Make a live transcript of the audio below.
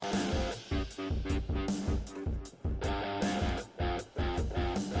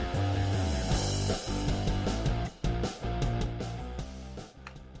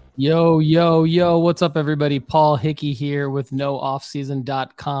Yo, yo, yo, what's up, everybody? Paul Hickey here with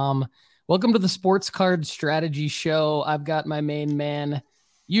nooffseason.com. Welcome to the Sports Card Strategy Show. I've got my main man,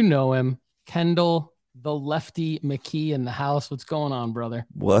 you know him, Kendall, the lefty McKee in the house. What's going on, brother?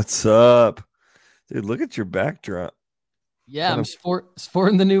 What's up? Dude, look at your backdrop. Yeah, Kind I'm of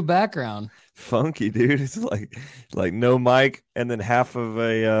sporting the new background. funky, dude. It's like no mic and then half Half of of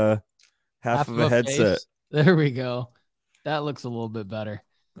a a headset. face. There we go. That looks a little bit better.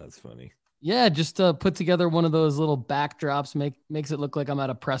 That's funny. Yeah, just put together one of those little backdrops, makes it look like I'm at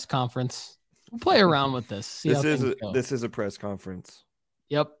a press conference. We'll play around with this, see how This is things a go. this is a press conference.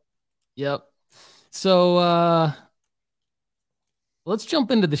 Yep. Yep. So let's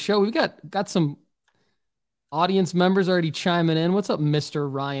jump into the show. We've got some audience members already chiming in. What's up, Mr.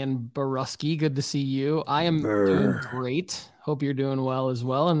 Ryan Baruski? Good to see you. I am doing Brr. great. Hope you're doing well as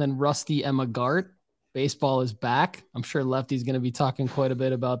well. And then Rusty Emma Gart, baseball is back. I'm sure Lefty's going to be talking quite a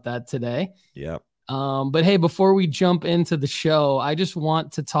bit about that today. Yep. But hey, before we jump into the show, I just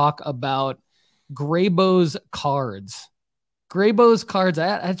want to talk about Graybo's cards. Graybo's cards. I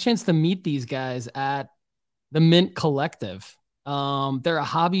had a chance to meet these guys at the Mint Collective. They're a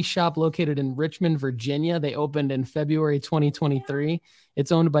hobby shop located in Richmond, Virginia. They opened in February 2023.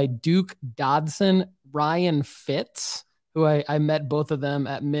 It's owned by Duke Dodson, Ryan Fitz, who I met both of them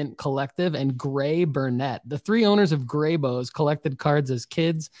at Mint Collective, and Gray Burnett. The three owners of Graybo's collected cards as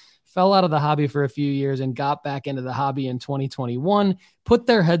kids, fell out of the hobby for a few years, and got back into the hobby in 2021, put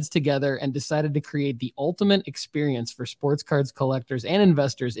their heads together, and decided to create the ultimate experience for sports cards collectors and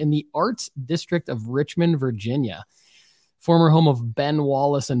investors in the Arts District of Richmond, Virginia, former home of Ben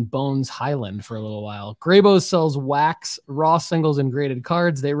Wallace and Bones Highland for a little while. Graybo sells wax, raw singles, and graded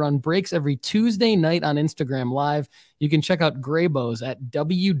cards. They run breaks every Tuesday night on Instagram Live. You can check out Graybos at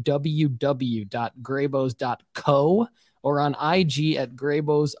www.graybos.co or on IG at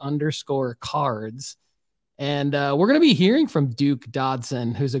Graybos_cards. And we're going to be hearing from Duke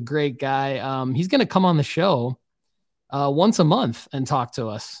Dodson, who's a great guy. He's going to come on the show once a month and talk to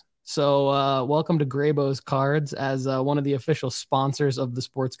us. So welcome to Graybo's Cards as one of the official sponsors of the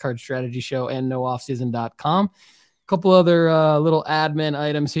Sports Card Strategy Show and nooffseason.com. A couple other little admin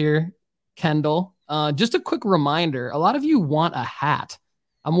items here. Kendall, just a quick reminder. A lot of you want a hat.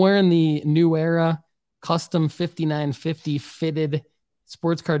 I'm wearing the New Era custom 5950 fitted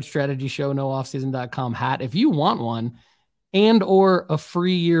Sports Card Strategy Show nooffseason.com hat. If you want one, and or a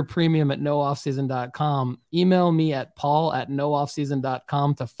free year premium at nooffseason.com, email me at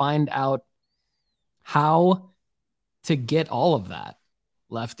paul@nooffseason.com to find out how to get all of that,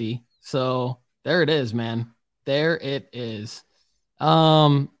 Lefty. So there it is, man. There it is.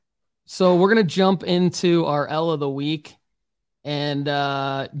 So we're going to jump into our L of the week. And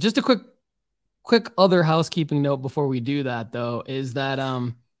just a quick other housekeeping note before we do that, though, is that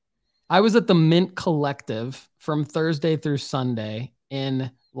I was at the Mint Collective from Thursday through Sunday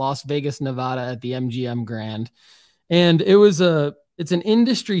in Las Vegas, Nevada at the MGM Grand. And it's an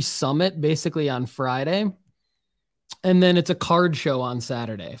industry summit basically on Friday. And then it's a card show on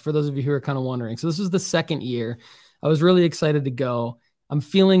Saturday, for those of you who are kind of wondering. So this is the second year. I was really excited to go. I'm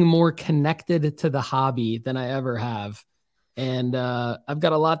feeling more connected to the hobby than I ever have. And I've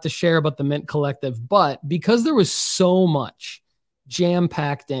got a lot to share about the Mint Collective. But because there was so much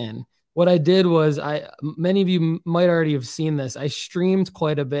jam-packed in, what I did was many of you might already have seen this. I streamed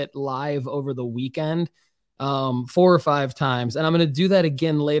quite a bit live over the weekend, 4 or 5 times. And I'm going to do that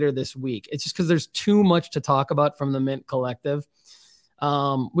again later this week. It's just because there's too much to talk about from the Mint Collective.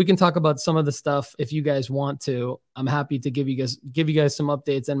 We can talk about some of the stuff if you guys want to. I'm happy to give you guys some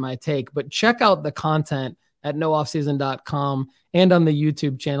updates and my take, but check out the content at nooffseason.com and on the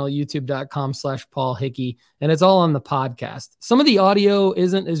YouTube channel, youtube.com/Paul Hickey. And it's all on the podcast. Some of the audio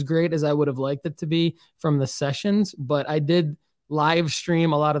isn't as great as I would have liked it to be from the sessions, but I did live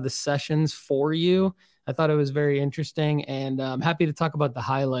stream a lot of the sessions for you. I thought it was very interesting, and I'm happy to talk about the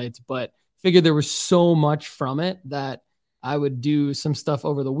highlights, but figured there was so much from it that I would do some stuff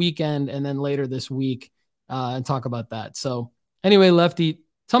over the weekend and then later this week and talk about that. So anyway, Lefty,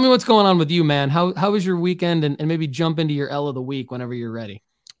 tell me what's going on with you, man. How was your weekend? And maybe jump into your L of the week whenever you're ready.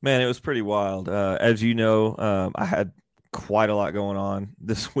 Man, it was pretty wild. As you know, I had quite a lot going on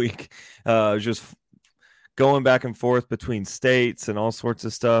this week. Just going back and forth between states and all sorts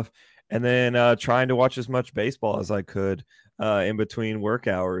of stuff. And then trying to watch as much baseball as I could in between work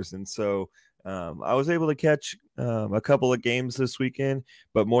hours. And so I was able to catch a couple of games this weekend,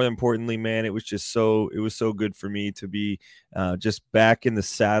 but more importantly, man, it was so good for me to be just back in the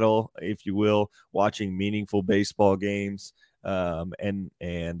saddle, if you will, watching meaningful baseball games and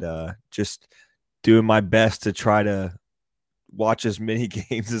just doing my best to try to watch as many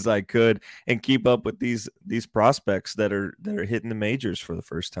games as I could and keep up with these prospects that are hitting the majors for the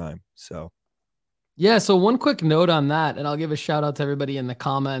first time. So Yeah, so one quick note on that, and I'll give a shout out to everybody in the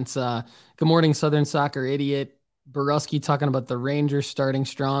comments. Good morning, Southern Soccer Idiot. Borusky talking about the Rangers starting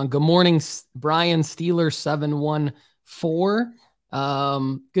strong. Good morning, Brian Steeler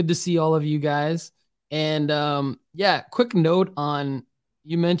 714. Good to see all of you guys. And yeah, quick note on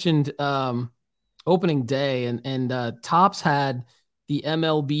you mentioned opening day, and Tops had the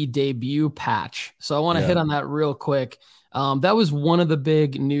MLB debut patch. So I want to hit on that real quick. That was one of the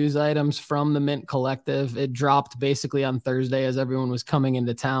big news items from the Mint Collective. It dropped basically on Thursday as everyone was coming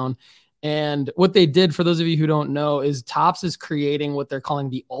into town. And what they did, for those of you who don't know, is Topps is creating what they're calling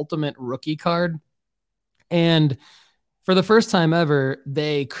the ultimate rookie card. And for the first time ever,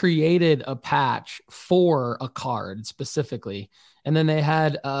 they created a patch for a card specifically. And then they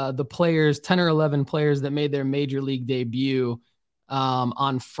had the players, 10 or 11 players that made their major league debut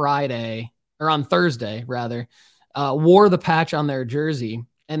on Friday, or on Thursday, rather, wore the patch on their jersey.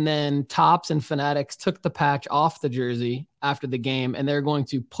 And then Topps and Fanatics took the patch off the jersey after the game, and they're going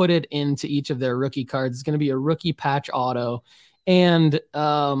to put it into each of their rookie cards. It's going to be a rookie patch auto. And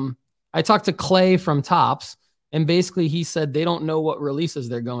I talked to Clay from Topps, and basically he said they don't know what releases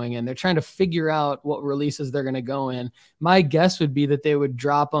they're going in. They're trying to figure out what releases they're going to go in. My guess would be that they would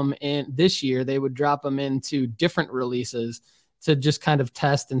drop them in this year. They would drop them into different releases to just kind of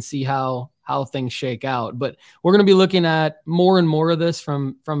test and see how things shake out. But we're going to be looking at more and more of this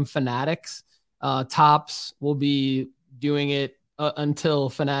from Fanatics. Topps will be doing it until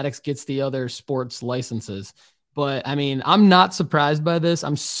Fanatics gets the other sports licenses. But I mean, I'm not surprised by this.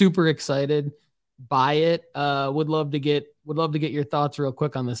 I'm super excited by it. Would love to get your thoughts real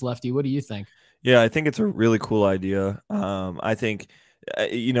quick on this, Lefty. What do you think? Yeah, I think it's a really cool idea. I think,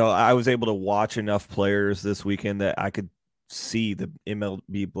 I was able to watch enough players this weekend that I could see the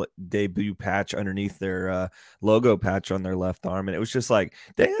MLB debut patch underneath their logo patch on their left arm, and it was just like,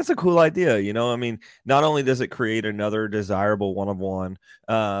 dang, that's a cool idea. I mean, not only does it create another desirable one of one,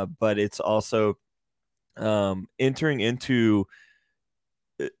 but it's also entering into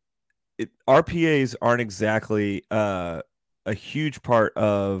RPAs aren't exactly a huge part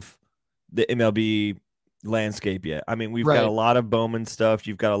of the MLB landscape yet. I mean, we've got a lot of Bowman stuff.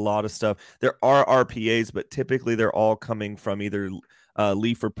 You've got a lot of stuff. There are RPAs, but typically they're all coming from either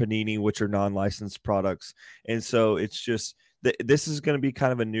Leaf or Panini, which are non-licensed products. And so it's just this is going to be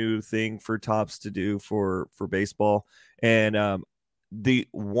kind of a new thing for Topps to do for baseball. And the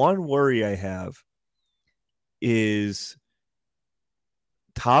one worry I have is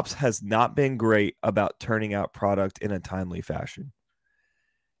Topps has not been great about turning out product in a timely fashion.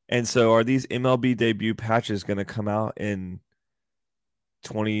 And so are these MLB debut patches going to come out in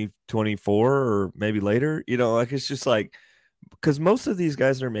 2024 or maybe later? It's just like, because most of these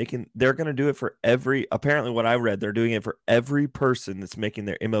guys they're going to do it for apparently what I read, they're doing it for every person that's making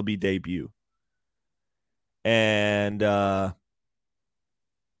their MLB debut. And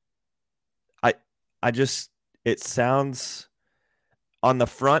it sounds on the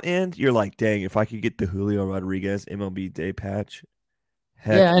front end, you're like, dang, if I could get the Julio Rodriguez MLB day patch.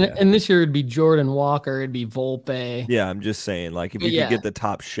 And this year it'd be Jordan Walker, it'd be Volpe. Yeah, I'm just saying, like, if you could get the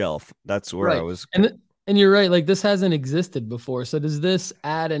top shelf, that's where I was. And you're right, like this hasn't existed before. So does this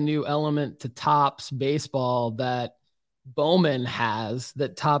add a new element to Topps baseball that Bowman has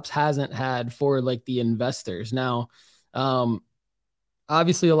that Topps hasn't had for like the investors? Now,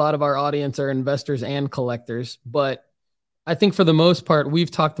 obviously a lot of our audience are investors and collectors, but I think for the most part, we've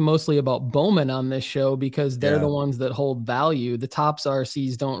talked mostly about Bowman on this show because they're the ones that hold value. The Topps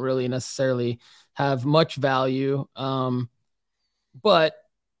RCs don't really necessarily have much value. But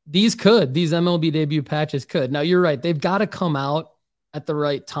these MLB debut patches could. Now you're right. They've got to come out at the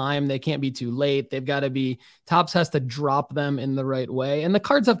right time. They can't be too late. They've got to be, Topps has to drop them in the right way. And the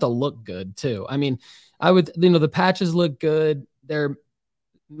cards have to look good too. I mean, the patches look good. They're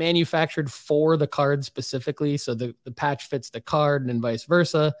manufactured for the card specifically, so the patch fits the card and vice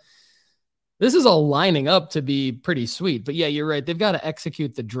versa. This is all lining up to be pretty sweet. But yeah, you're right. They've got to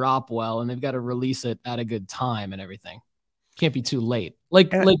execute the drop well, and they've got to release it at a good time and everything. Can't be too late.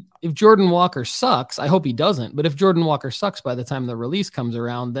 Like if Jordan Walker sucks, I hope he doesn't. But if Jordan Walker sucks by the time the release comes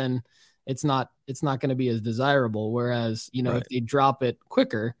around, then it's not going to be as desirable. Whereas, if they drop it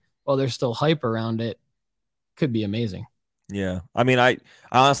quicker while there's still hype around it, could be amazing. Yeah. I mean, I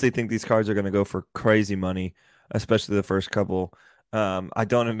honestly think these cards are going to go for crazy money, especially the first couple. I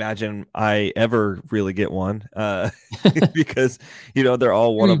don't imagine I ever really get one because, they're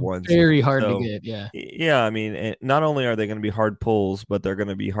all one-of-ones. Very hard to get. Yeah. Yeah. I mean, not only are they going to be hard pulls, but they're going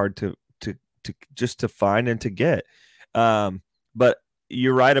to be hard to find and to get. But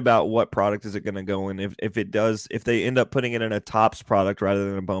you're right about what product is it going to go in. If they end up putting it in a Topps product rather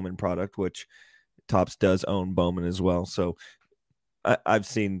than a Bowman product, which Topps does own Bowman as well. So I've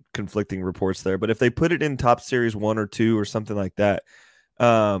seen conflicting reports there. But if they put it in Topps Series 1 or 2 or something like that,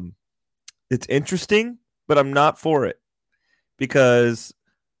 it's interesting, but I'm not for it because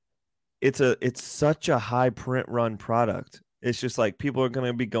it's such a high print run product. It's just like people are going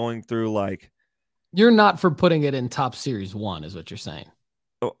to be going through like. You're not for putting it in Top Series 1 is what you're saying.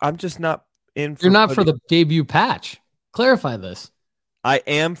 Oh, I'm just not in for. You're not for the debut patch. Clarify this. I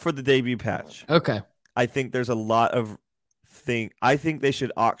am for the debut patch. Okay. I think there's a lot of I think they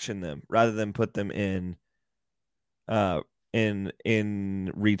should auction them rather than put them in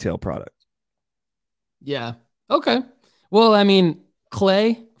retail product. Yeah. Okay. Well, I mean,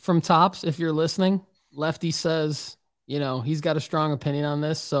 Clay from Topps, if you're listening, Lefty says, he's got a strong opinion on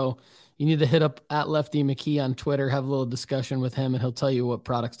this. So you need to hit up at Lefty McKee on Twitter, have a little discussion with him, and he'll tell you what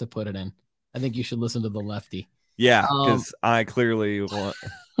products to put it in. I think you should listen to the Lefty. Yeah, because I clearly want.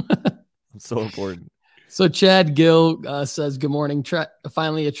 It's so important. So Chad Gill says, good morning.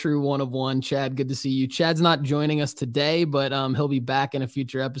 Finally a true one of one. Chad, good to see you. Chad's not joining us today, but he'll be back in a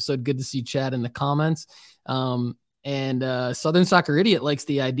future episode. Good to see Chad in the comments. And Southern Soccer Idiot likes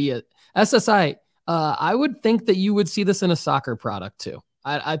the idea. SSI, I would think that you would see this in a soccer product too.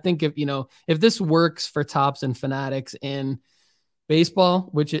 I think if this works for Topps and Fanatics in baseball,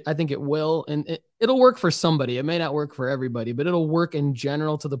 which I think it will, and it'll work for somebody. It may not work for everybody, but it'll work in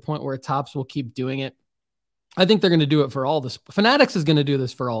general to the point where Topps will keep doing it. I think they're going to do it for all the Fanatics is going to do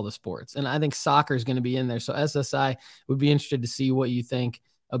this for all the sports. And I think soccer is going to be in there. So SSI would be interested to see what you think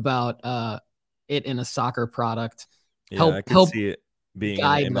about it in a soccer product. Yeah, I can see it being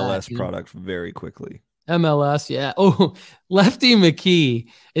an MLS product very quickly. MLS, yeah. Oh, Lefty McKee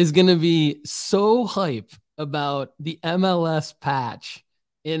is going to be so hype about the MLS patch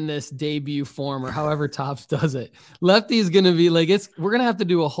in this debut form or however Topps does it. Lefty is going to be like, we're going to have to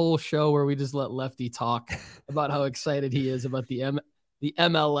do a whole show where we just let Lefty talk about how excited he is about the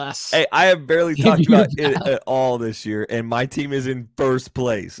MLS. Hey, I have barely talked about it at all this year, and my team is in first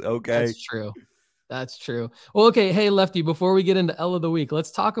place. Okay. That's true. Well, okay. Hey, Lefty, before we get into L of the week,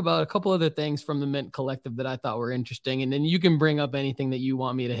 let's talk about a couple other things from the Mint Collective that I thought were interesting. And then you can bring up anything that you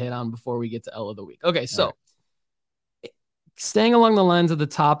want me to hit on before we get to L of the week. Okay. So staying along the lines of the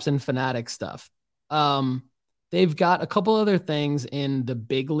Topps and Fanatic stuff, they've got a couple other things in the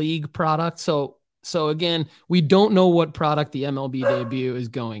big league product. So again, we don't know what product the MLB debut is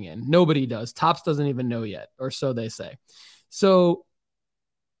going in. Nobody does. Topps doesn't even know yet, or so they say. So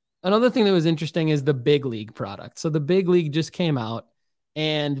another thing that was interesting is the big league product. So the big league just came out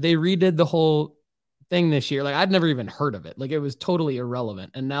and they redid the whole thing this year. Like I'd never even heard of it. Like it was totally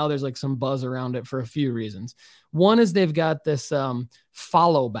irrelevant. And now there's like some buzz around it for a few reasons. One is they've got this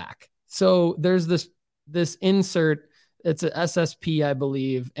follow back. So there's this insert. It's a SSP, I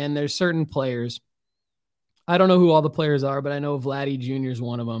believe. And there's certain players. I don't know who all the players are, but I know Vladdy Jr. is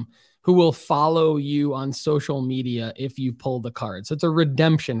one of them, who will follow you on social media if you pull the card. So it's a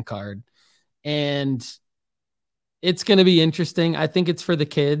redemption card. And it's going to be interesting. I think it's for the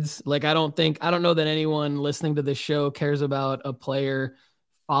kids. Like, I don't know that anyone listening to this show cares about a player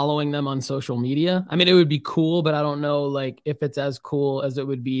following them on social media. I mean, it would be cool, but I don't know like if it's as cool as it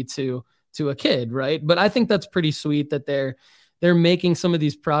would be to a kid. Right. But I think that's pretty sweet that they're making some of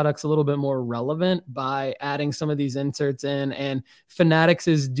these products a little bit more relevant by adding some of these inserts in. And Fanatics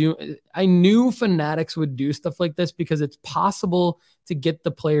I knew Fanatics would do stuff like this because it's possible to get the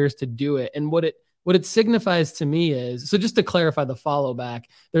players to do it. And what it signifies to me is, so just to clarify the follow back,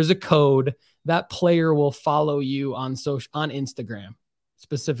 there's a code that player will follow you on Instagram,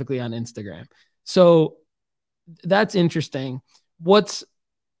 specifically on Instagram. So that's interesting. What's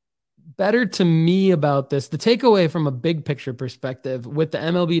better to me about this, the takeaway from a big picture perspective with the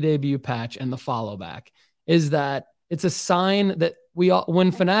MLB debut patch and the follow back is that it's a sign that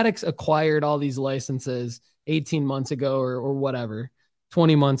when Fanatics acquired all these licenses 18 months ago or whatever,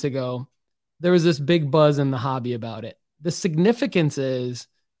 20 months ago, there was this big buzz in the hobby about it. The significance is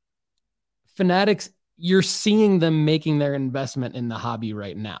Fanatics, you're seeing them making their investment in the hobby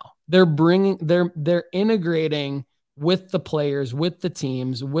right now. They're integrating with the players, with the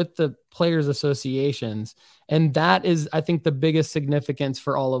teams, with the players associations. And that is, I think, the biggest significance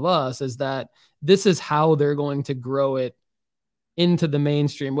for all of us is that this is how they're going to grow it into the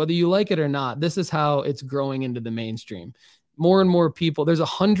mainstream. Whether you like it or not, this is how it's growing into the mainstream. More and more people, there's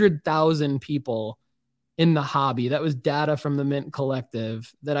 100,000 people in the hobby. That was data from the Mint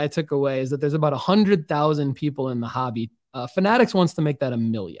Collective that I took away, is that there's about 100,000 people in the hobby. Fanatics wants to make that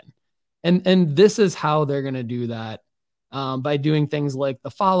 1 million. And this is how they're going to do that. by doing things like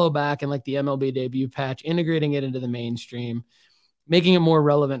the follow back and like the MLB debut patch, integrating it into the mainstream, making it more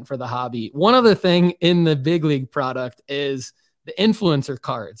relevant for the hobby. One other thing in the big league product is the influencer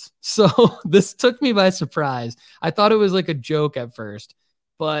cards. So this took me by surprise. I thought it was like a joke at first,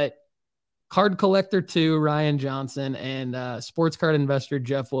 but Card Collector 2, Ryan Johnson, and Sports Card Investor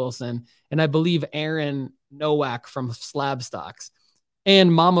Jeff Wilson, and I believe Aaron Nowak from Slab Stocks,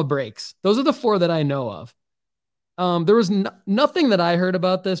 and Mama Breaks. Those are the four that I know of. There was nothing that I heard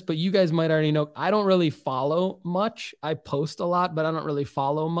about this, but you guys might already know. I don't really follow much. I post a lot, but I don't really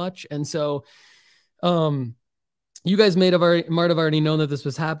follow much. And so you guys might have already known that this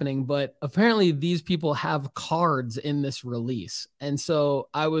was happening, but apparently these people have cards in this release. And so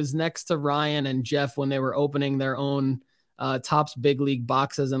I was next to Ryan and Jeff when they were opening their own Topps Big League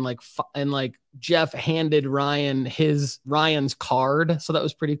boxes, and like Jeff handed Ryan's card. So that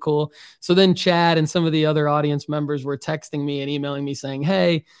was pretty cool. So then Chad and some of the other audience members were texting me and emailing me saying,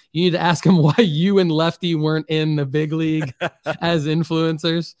 hey, you need to ask him why you and Lefty weren't in the big league as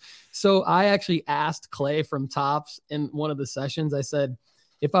influencers. So I actually asked Clay from Topps in one of the sessions. I said,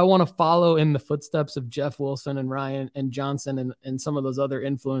 if I want to follow in the footsteps of Jeff Wilson and Ryan and Johnson and some of those other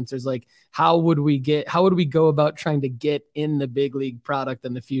influencers, like how would we go about trying to get in the big league product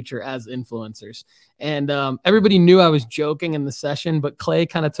in the future as influencers? And everybody knew I was joking in the session, but Clay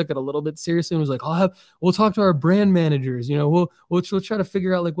kind of took it a little bit seriously and was like, we'll talk to our brand managers. We'll try to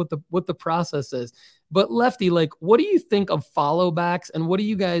figure out like what the process is. But Lefty, like, what do you think of follow backs? And what do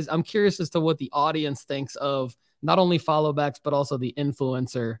you guys, I'm curious as to what the audience thinks of not only follow backs, but also the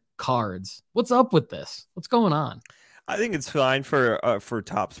influencer cards. What's up with this? What's going on? I think it's fine for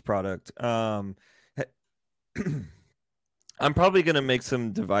Topps product. I'm probably going to make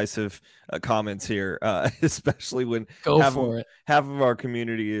some divisive comments here, especially when half of our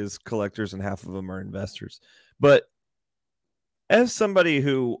community is collectors and half of them are investors. But as somebody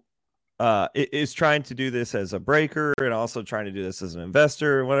who is trying to do this as a breaker and also trying to do this as an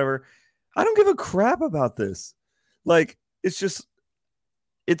investor and whatever, I don't give a crap about this. Like, it's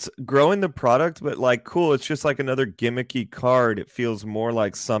growing the product, but like, cool. It's just like another gimmicky card. It feels more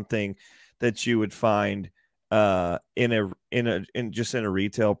like something that you would find in a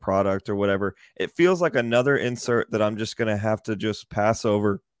retail product or whatever. It feels like another insert that I'm just going to have to just pass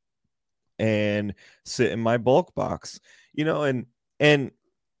over and sit in my bulk box, and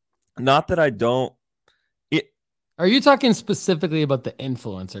not that I don't. Are you talking specifically about the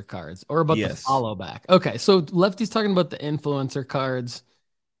influencer cards or about the follow back? Okay, so Lefty's talking about the influencer cards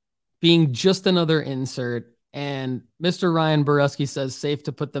being just another insert, and Mr. Ryan Borowski says safe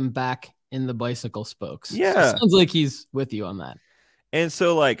to put them back in the bicycle spokes. Yeah. So it sounds like he's with you on that. And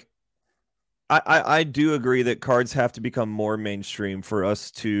so, like, I do agree that cards have to become more mainstream for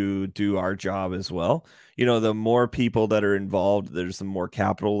us to do our job as well. The more people that are involved, there's the more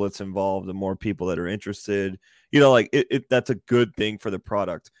capital that's involved, the more people that are interested. That's a good thing for the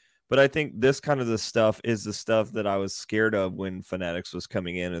product. But I think this kind of the stuff is the stuff that I was scared of when Fanatics was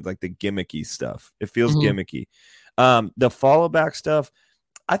coming in, and like the gimmicky stuff. It feels gimmicky. The follow back stuff,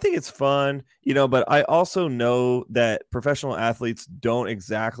 I think it's fun, but I also know that professional athletes don't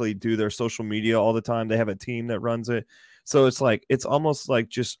exactly do their social media all the time. They have a team that runs it. So it's like, it's almost like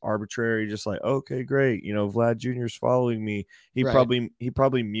just arbitrary, just like, okay, great. Vlad Jr.'s following me. He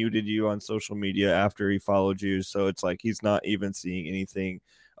probably muted you on social media after he followed you. So it's like, he's not even seeing anything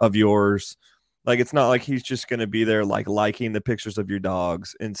of yours. Like, it's not like he's just going to be there, like liking the pictures of your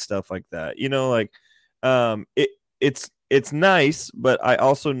dogs and stuff like that. It's nice, but I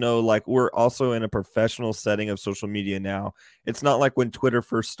also know, like, we're also in a professional setting of social media now. It's not like when Twitter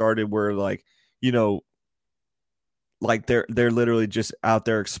first started where, like, like they're literally just out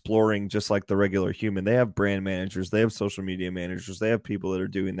there exploring just like the regular human. They have brand managers, they have social media managers, they have people that are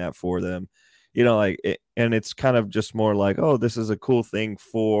doing that for them, and it's kind of just more like, oh, this is a cool thing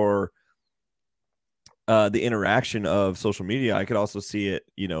for the interaction of social media. I could also see it,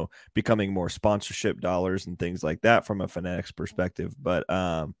 becoming more sponsorship dollars and things like that from a Fanatics perspective. But,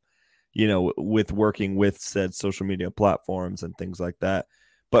 with working with said social media platforms and things like that.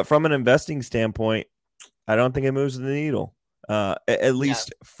 But from an investing standpoint, I don't think it moves the needle, at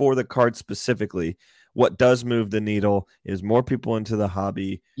least for the card specifically. What does move the needle is more people into the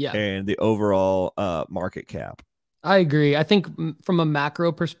hobby and the overall market cap. I agree. I think from a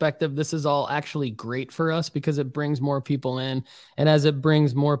macro perspective, this is all actually great for us because it brings more people in. And as it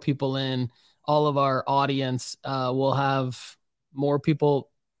brings more people in, all of our audience will have more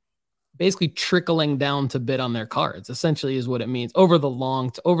people basically trickling down to bid on their cards, essentially is what it means over the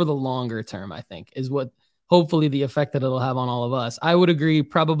longer term, I think, is what hopefully the effect that it'll have on all of us. I would agree,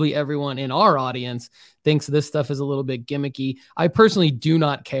 probably everyone in our audience thinks this stuff is a little bit gimmicky. I personally do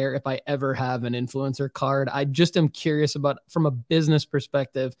not care if I ever have an influencer card. I just am curious about, from a business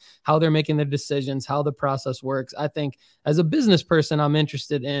perspective, how they're making their decisions, how the process works. I think as a business person, I'm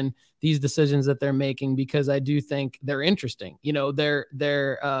interested in these decisions that they're making because I do think they're interesting. You know, they're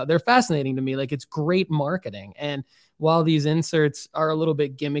fascinating to me. Like, it's great marketing. And while these inserts are a little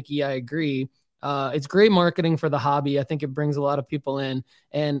bit gimmicky, I agree. It's great marketing for the hobby. I think it brings a lot of people in.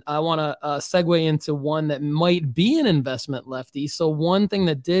 And I want to segue into one that might be an investment, Lefty. So one thing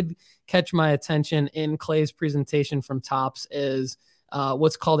that did catch my attention in Clay's presentation from Topps is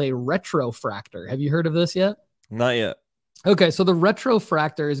what's called a retrofractor. Have you heard of this yet? Not yet. Okay, so the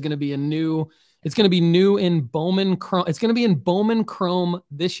retrofractor is going to be it's going to be new in Bowman Chrome. It's going to be in Bowman Chrome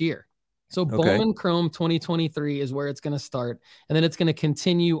this year. So Okay. Bowman Chrome 2023 is where it's going to start. And then it's going to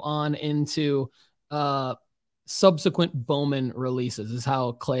continue on into subsequent Bowman releases, is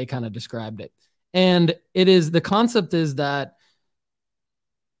how Clay kind of described it. And the concept is that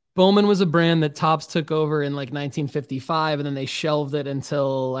Bowman was a brand that Topps took over in like 1955, and then they shelved it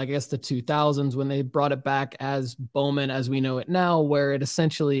until, I guess, the 2000s when they brought it back as Bowman as we know it now, where it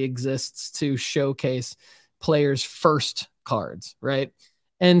essentially exists to showcase players' first cards, right?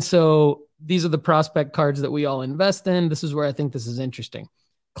 And so these are the prospect cards that we all invest in. This is where I think this is interesting.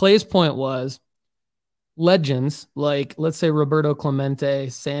 Clay's point was legends like, let's say, Roberto Clemente,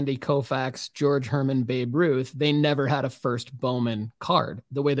 Sandy Koufax, George Herman, Babe Ruth, they never had a first Bowman card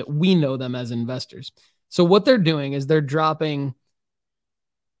the way that we know them as investors. So what they're doing is they're dropping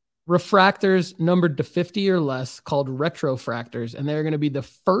refractors numbered to 50 or less called retrofractors, and they're going to be the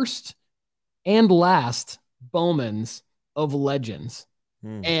first and last Bowmans of legends.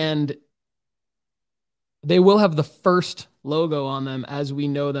 And they will have the first logo on them as we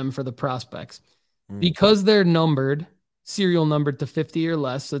know them for the prospects. Because they're serial numbered to 50 or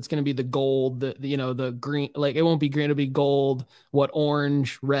less. So it's going to be the gold, the green, like it won't be green, it'll be gold,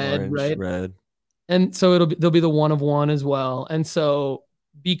 orange, red, right? Red. And so they'll be the one of one as well. And so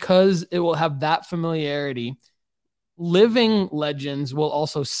because it will have that familiarity, living legends will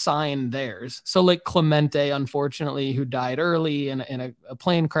also sign theirs. So like Clemente, unfortunately, who died early in a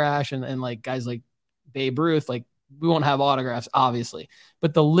plane crash, and like guys like Babe Ruth, like, we won't have autographs, obviously,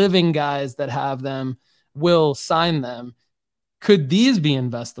 but the living guys that have them will sign them. Could these be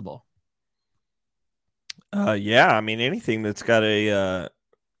investable? Yeah, I mean, anything that's got a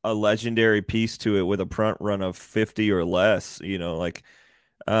legendary piece to it with a front run of 50 or less,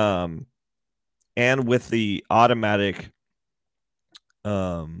 and with the automatic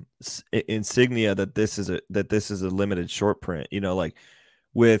insignia that this is a limited short print, like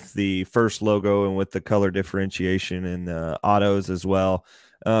with the first logo and with the color differentiation and autos as well.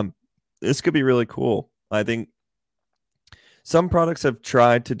 This could be really cool. I think some products have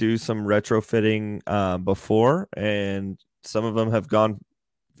tried to do some retrofitting before, and some of them have gone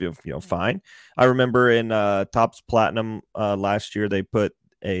fine. I remember in Topps Platinum last year, they put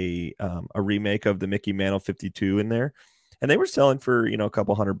a remake of the Mickey Mantle 52 in there, and they were selling for a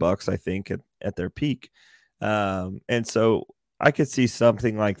couple $100, I think, at their peak. And so I could see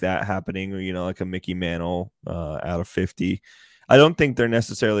something like that happening, like a Mickey Mantle out of 50. I don't think they're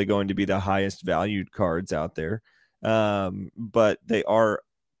necessarily going to be the highest valued cards out there, but they are,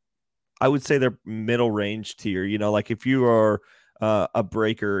 I would say they're middle range tier. Like if you are a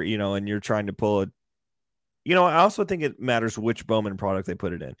breaker, and you're trying to pull I also think it matters which Bowman product they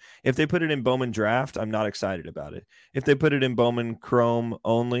put it in. If they put it in Bowman Draft, I'm not excited about it. If they put it in Bowman Chrome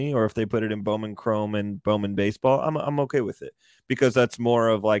only, or if they put it in Bowman Chrome and Bowman Baseball, I'm okay with it, because that's more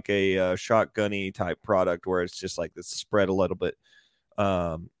of like a shotgunny type product where it's just like this spread a little bit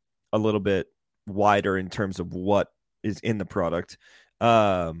wider in terms of what is in the product.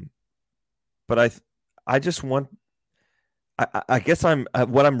 But I just want. I guess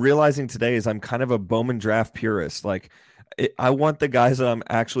what I'm realizing today is I'm kind of a Bowman Draft purist. Like, I want the guys that I'm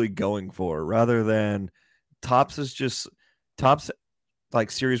actually going for, rather than Topps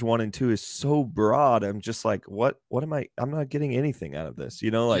like Series 1 and 2 is so broad. I'm just like, what am I'm not getting anything out of this,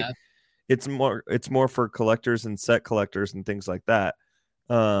 like Yeah. it's more for collectors and set collectors and things like that.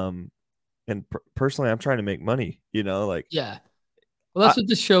 And personally, I'm trying to make money, like, Yeah. Well, that's what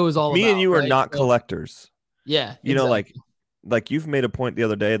this show is all me about. and you are right? not So, collectors. yeah. Exactly. Like you've made a point the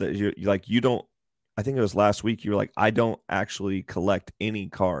other day that you don't, I think it was last week, you were like, I don't actually collect any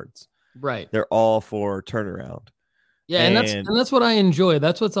cards. Right. They're all for turnaround. Yeah, and that's what I enjoy.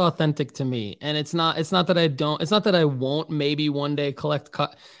 That's what's authentic to me. And it's not that I won't maybe one day collect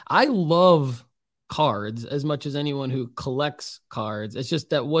I love cards as much as anyone who collects cards. It's just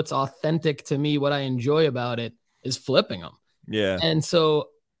that what's authentic to me, what I enjoy about it, is flipping them. Yeah. And so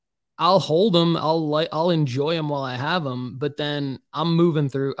I'll hold them, I'll enjoy them while I have them, but then I'm moving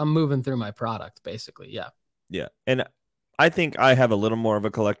through my product basically. Yeah. Yeah. And I think I have a little more of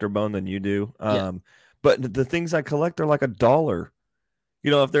a collector bone than you do. Yeah. But the things I collect are like $1.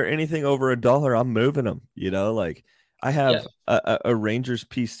 If they're anything over $1, I'm moving them. Like I Yeah. have a Rangers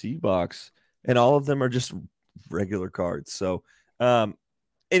PC box, and all of them are just regular cards. So,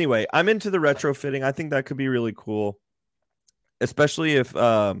 anyway, I'm into the retrofitting. I think that could be really cool, especially if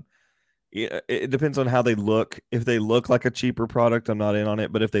it depends on how they look. If they look like a cheaper product, I'm not in on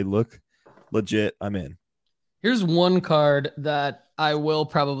it. But if they look legit, I'm in. Here's one card that I will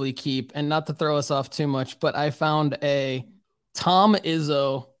probably keep, and not to throw us off too much, but I found a Tom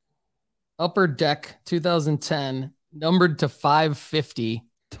Izzo Upper Deck 2010 numbered to 550.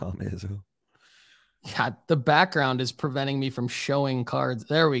 Tom Izzo. God, the background is preventing me from showing cards.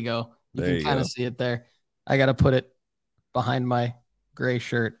 There we go. You There can you kind go. of see it there. I got to put it behind my gray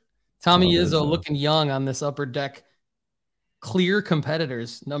shirt. Tommy Tom Izzo Izzo. looking young on this Upper Deck. Clear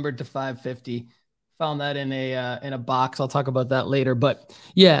competitors numbered to 550. Found that in a box. I'll talk about that later. But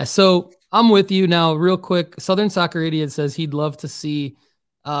yeah, so I'm with you now. Real quick, Southern Soccer Idiot says he'd love to see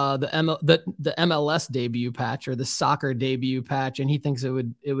the MLS debut patch or the soccer debut patch, and he thinks it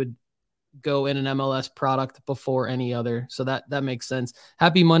would go in an MLS product before any other. So that makes sense.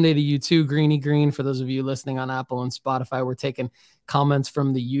 Happy Monday to you too, Greeny Green. For those of you listening on Apple and Spotify, we're taking comments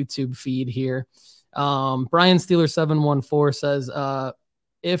from the YouTube feed here. Brian Steeler 714 says,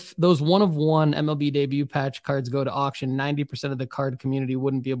 if those 1-of-1 MLB debut patch cards go to auction, 90% of the card community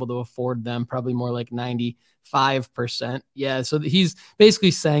wouldn't be able to afford them. Probably more like 95%. Yeah. So he's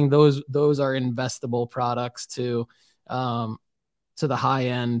basically saying those are investable products to the high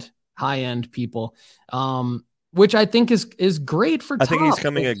end people, which I think is great for. I think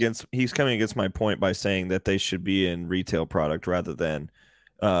he's coming against my point by saying that they should be in retail product rather than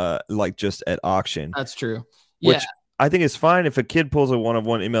like just at auction. That's true. Yeah. Which I think is fine if a kid pulls a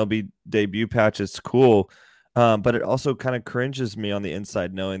 1-of-1 MLB debut patch. It's cool, but it also kind of cringes me on the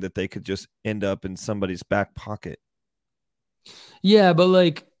inside knowing that they could just end up in somebody's back pocket. Yeah, but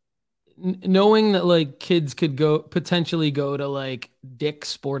like knowing that like kids could potentially go to like Dick's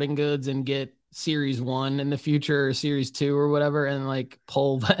Sporting Goods and get Series 1 in the future or Series 2 or whatever and like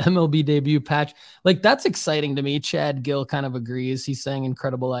pull the MLB debut patch. Like that's exciting to me. Chad Gill kind of agrees. He's saying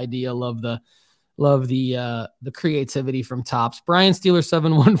incredible idea. Love the creativity from Topps. Brian Steeler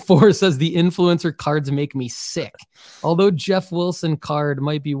 714 says the influencer cards make me sick. Although Jeff Wilson card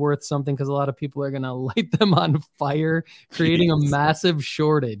might be worth something because a lot of people are going to light them on fire, creating a massive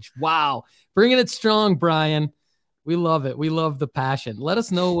shortage. Wow. Bringing it strong, Brian. We love it. We love the passion. Let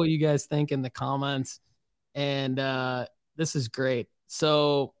us know what you guys think in the comments. And this is great.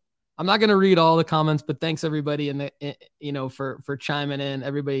 So I'm not going to read all the comments, but thanks everybody for chiming in.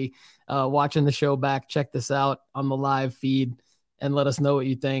 Everybody watching the show back, check this out on the live feed and let us know what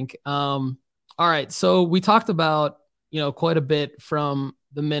you think. All right, so we talked about quite a bit from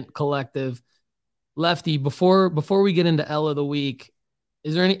the Mint Collective. Lefty, before we get into L of the week,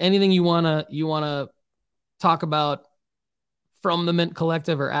 is there anything you wanna talk about from the Mint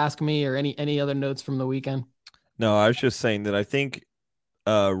Collective or ask me or any other notes from the weekend? No, I was just saying that I think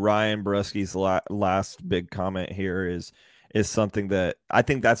Ryan Brusky's last big comment here is something that I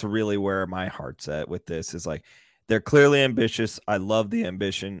think that's really where my heart's at with this is like they're clearly ambitious. I love the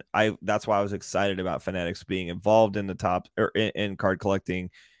ambition. That's why I was excited about Fanatics being involved in the top or in card collecting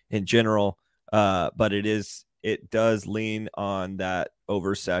in general. But it does lean on that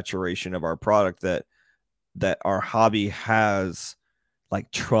oversaturation of our product that our hobby has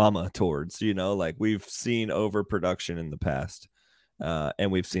like trauma towards, like we've seen overproduction in the past.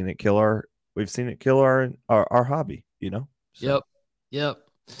 And we've seen it kill our hobby, So. Yep.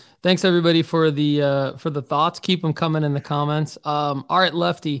 Thanks everybody for the thoughts. Keep them coming in the comments. All right,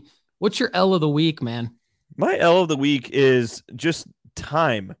 Lefty, what's your L of the week, man? My L of the week is just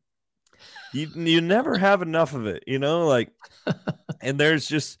time. You never have enough of it, like, and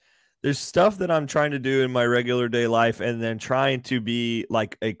there's stuff that I'm trying to do in my regular day life and then trying to be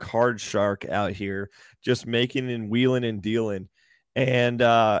like a card shark out here, just making and wheeling and dealing. And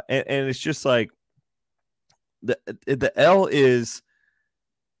it's just like the L is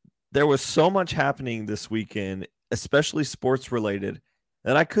there was so much happening this weekend, especially sports related,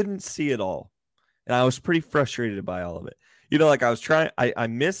 that I couldn't see it all. And I was pretty frustrated by all of it. Like I was trying, I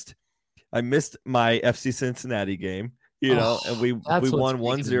missed my FC Cincinnati game, and we won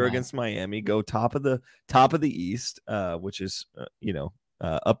 1-0 against Miami, go top of the East, which is,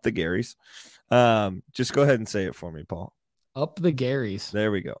 Up the Garys. Just go ahead and say it for me, Paul. Up the Garys.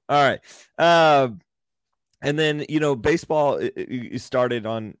 There we go. All right. And then, baseball it started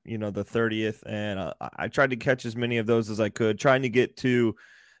on, the 30th, and I tried to catch as many of those as I could, trying to get to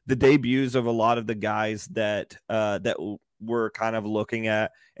the debuts of a lot of the guys that we're kind of looking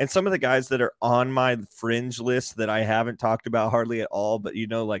at, and some of the guys that are on my fringe list that I haven't talked about hardly at all. But,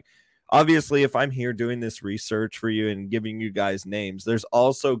 like, obviously, if I'm here doing this research for you and giving you guys names, there's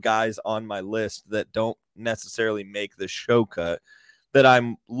also guys on my list that don't necessarily make the show cut that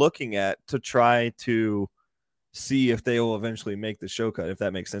I'm looking at to try to see if they will eventually make the show cut, if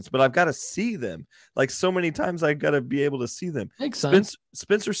that makes sense. But I've got to see them. Like, so many times I've got to be able to see them. Makes sense.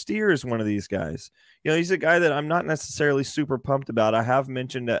 Spencer Steer is one of these guys. He's a guy that I'm not necessarily super pumped about. I have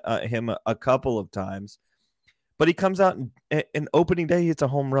mentioned him a couple of times, but he comes out and opening day, hits a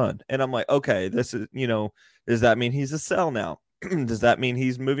home run. And I'm like, okay, this is, does that mean he's a sell now? Does that mean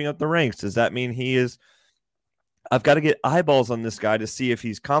he's moving up the ranks? Does that mean he is? I've got to get eyeballs on this guy to see if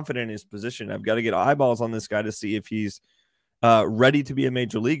he's confident in his position. I've got to get eyeballs on this guy to see if he's ready to be a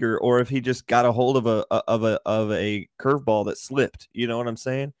major leaguer, or if he just got a hold of a curveball that slipped. You know what I'm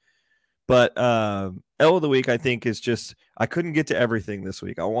saying? But L of the week, I think, is just, I couldn't get to everything this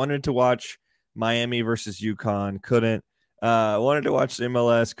week. I wanted to watch Miami versus UConn, couldn't. I wanted to watch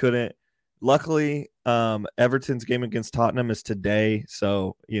MLS, couldn't. Luckily, Everton's game against Tottenham is today,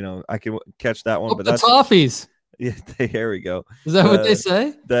 so I can catch that one. But that's Toffees. Yeah, there we go. Is that what they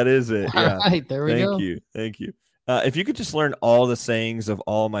say? That is it. Yeah. All right, there we go. Thank you. If you could just learn all the sayings of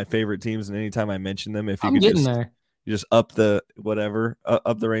all my favorite teams, and anytime I mention them, if you could there. You just up the whatever,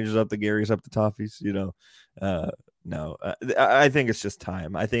 up the Rangers, up the Garys, up the Toffees. No, I think it's just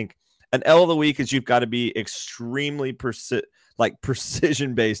time. I think an L of the week is you've got to be extremely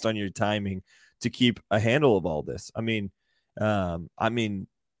precision based on your timing to keep a handle of all this. I mean,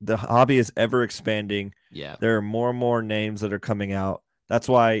 the hobby is ever expanding. Yeah, there are more and more names that are coming out. That's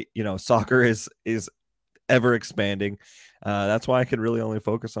why soccer is ever expanding. That's why I can really only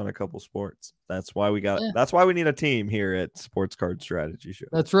focus on a couple sports. That's why That's why we need a team here at Sports Card Strategy Show.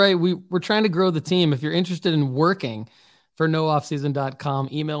 That's right. We're trying to grow the team. If you're interested in working for nooffseason.com,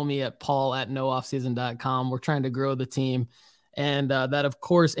 email me at paul@nooffseason.com. We're trying to grow the team. And that, of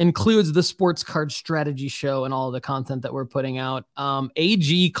course, includes the Sports Card Strategy Show and all of the content that we're putting out.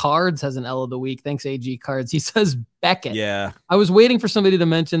 AG Cards has an L of the week. Thanks, AG Cards. He says Beckett. Yeah. I was waiting for somebody to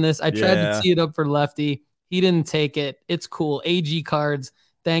mention this. I tried to tee it up for Lefty. He didn't take it. It's cool. AG Cards,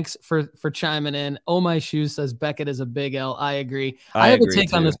 thanks for chiming in. Oh, my shoes says Beckett is a big L. I agree. I have a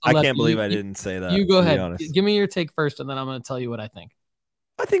take on this. I can't believe I didn't say that. You go ahead. Give me your take first, and then I'm going to tell you what I think.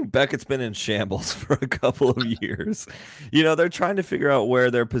 I think Beckett's been in shambles for a couple of years. They're trying to figure out where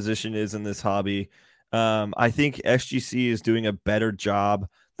their position is in this hobby. I think SGC is doing a better job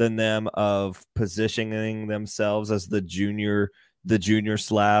than them of positioning themselves as the junior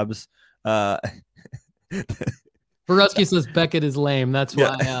slabs. Borusky says Beckett is lame. That's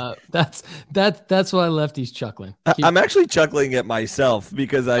why. That's why Lefty's chuckling. I'm actually chuckling at myself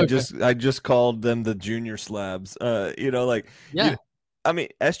because I just called them the junior slabs. I mean,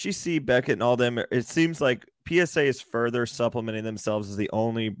 SGC, Beckett, and all them, it seems like PSA is further supplementing themselves as the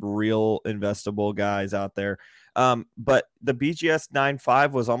only real investable guys out there. But the BGS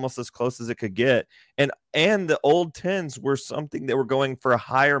 9.5 was almost as close as it could get. And the old 10s were something that were going for a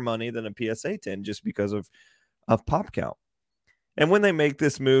higher money than a PSA 10 just because of pop count. And when they make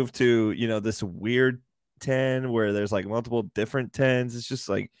this move to, this weird 10 where there's like multiple different 10s, it's just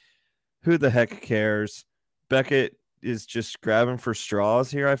like, who the heck cares? Beckett is just grabbing for straws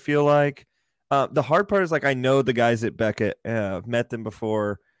here, I feel like. The hard part is, like, I know the guys at Beckett. I've met them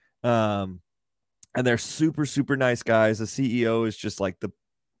before. And they're super, super nice guys. The CEO is just like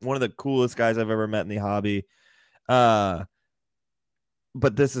one of the coolest guys I've ever met in the hobby. But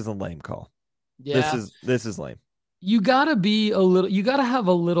this is a lame call. Yeah. This is lame. You gotta have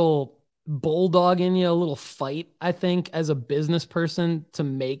a little bulldog in you, a little fight, I think, as a business person to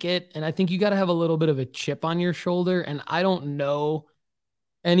make it. And I think you got to have a little bit of a chip on your shoulder. And I don't know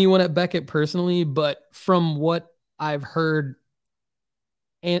anyone at Beckett personally, but from what I've heard,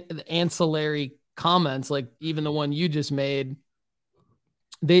 ancillary comments, like even the one you just made,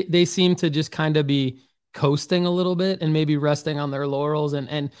 they seem to just kind of be coasting a little bit and maybe resting on their laurels.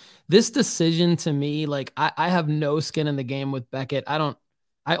 And this decision, to me, like, I have no skin in the game with Beckett.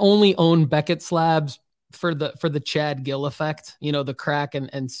 I only own Beckett slabs for the Chad Gill effect, the crack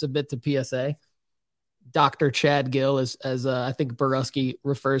and submit to PSA. Dr. Chad Gill, as I think Borusky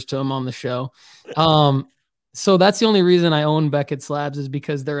refers to him on the show. So that's the only reason I own Beckett slabs, is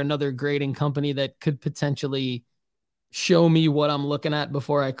because they're another grading company that could potentially show me what I'm looking at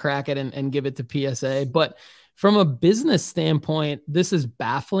before I crack it and give it to PSA. But from a business standpoint, this is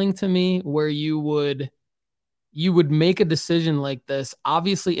baffling to me where you would make a decision like this,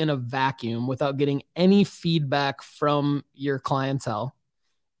 obviously in a vacuum without getting any feedback from your clientele.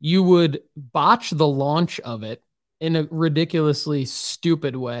 You would botch the launch of it in a ridiculously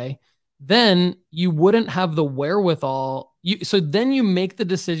stupid way. Then you wouldn't have the wherewithal. So then you make the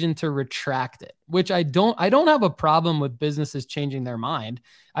decision to retract it, which I don't have a problem with businesses changing their mind.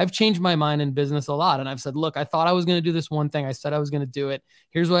 I've changed my mind in business a lot. And I've said, look, I thought I was going to do this one thing. I said I was going to do it.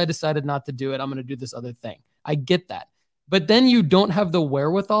 Here's why I decided not to do it. I'm going to do this other thing. I get that. But then you don't have the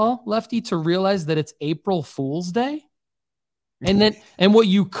wherewithal, Lefty, to realize that it's April Fool's Day. And what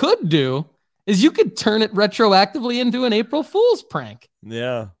you could do is you could turn it retroactively into an April Fool's prank.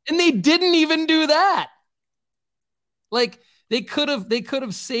 Yeah. And they didn't even do that. Like they could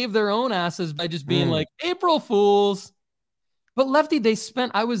have saved their own asses by just being like April Fools. But Lefty,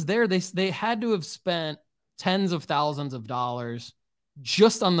 I was there. They had to have spent tens of thousands of dollars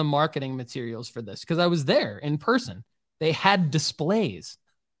just on the marketing materials for this because I was there in person. They had displays.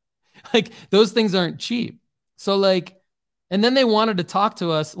 Like those things aren't cheap. So like, and then they wanted to talk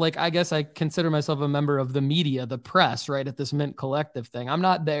to us. Like, I guess I consider myself a member of the media, the press, right? At this Mint Collective thing. I'm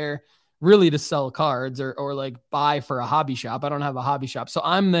not there really to sell cards or like buy for a hobby shop. I don't have a hobby shop. So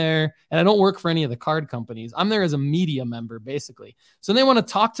I'm there and I don't work for any of the card companies. I'm there as a media member, basically. So they want to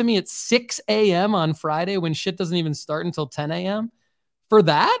talk to me at 6 a.m. on Friday when shit doesn't even start until 10 a.m. For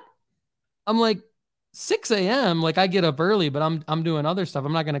that? I'm like, 6 a.m. Like I get up early, but I'm doing other stuff.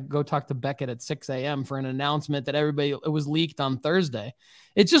 I'm not going to go talk to Beckett at 6 a.m. for an announcement that it was leaked on Thursday.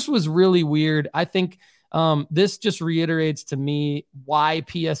 It just was really weird. I think this just reiterates to me why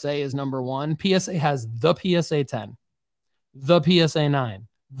PSA is number one. PSA has the PSA 10, the PSA 9,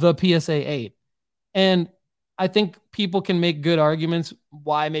 the PSA 8. And I think people can make good arguments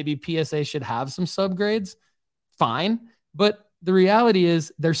why maybe PSA should have some subgrades. Fine. But the reality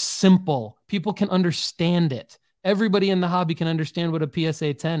is they're simple. People can understand it. Everybody in the hobby can understand what a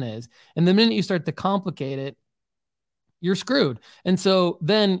PSA 10 is. And the minute you start to complicate it, you're screwed. And so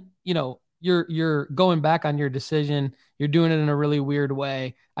then, you're going back on your decision. You're doing it in a really weird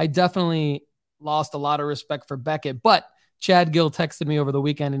way. I definitely lost a lot of respect for Beckett, but Chad Gill texted me over the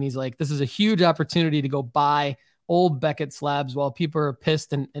weekend and he's like, this is a huge opportunity to go buy old Beckett slabs while people are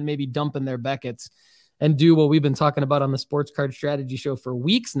pissed and maybe dumping their Becketts and do what we've been talking about on the Sports Card Strategy Show for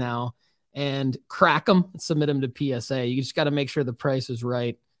weeks now and crack them and submit them to PSA. You just got to make sure the price is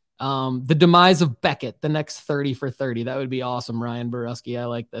right. The demise of Beckett, the next 30 for 30. That would be awesome, Ryan Borusky. I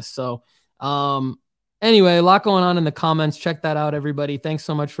like this. So anyway, a lot going on in the comments. Check that out, everybody. Thanks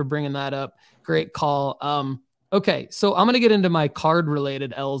so much for bringing that up. Great call. Okay, so I'm going to get into my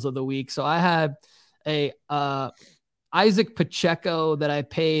card-related L's of the week. So I had a Isaac Pacheco that I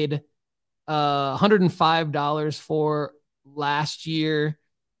paid $105 for last year,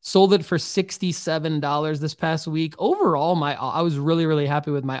 sold it for $67 this past week. Overall, I was really, really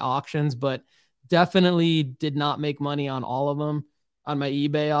happy with my auctions, but definitely did not make money on all of them on my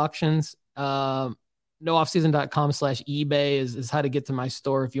eBay auctions. nooffseason.com/eBay is how to get to my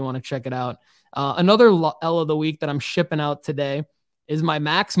store if you want to check it out. Another L of the week that I'm shipping out today is my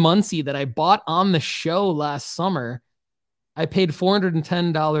Max Muncy that I bought on the show last summer. I paid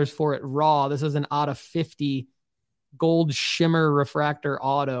 $410 for it raw. This is an out of 50 gold shimmer refractor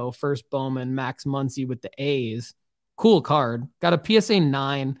auto, first Bowman Max Muncy with the A's. Cool card. Got a PSA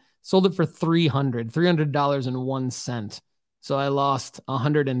 9, sold it for $300.01. So I lost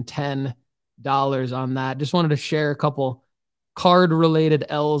 $110 on that. Just wanted to share a couple card related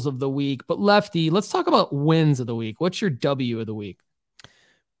L's of the week. But Lefty, let's talk about wins of the week. What's your W of the week?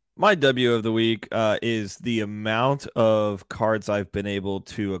 My W of the week is the amount of cards I've been able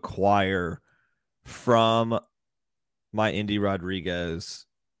to acquire from my Indy Rodriguez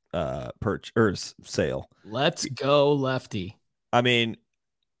sale. Let's go, Lefty. I mean,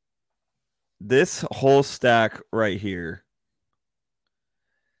 this whole stack right here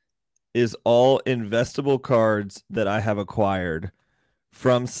is all investable cards that I have acquired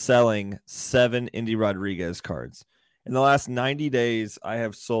from selling 7 Indy Rodriguez cards. In the last 90 days, I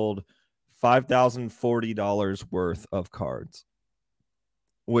have sold $5,040 worth of cards,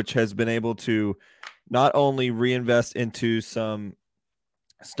 which has been able to not only reinvest into some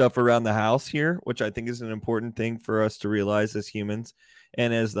stuff around the house here, which I think is an important thing for us to realize as humans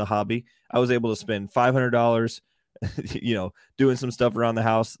and as the hobby. I was able to spend $500, doing some stuff around the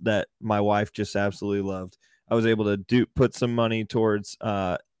house that my wife just absolutely loved. I was able to put some money towards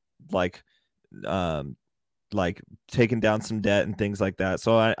like taking down some debt and things like that.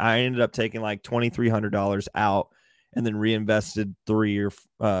 So I ended up taking like $2,300 out and then reinvested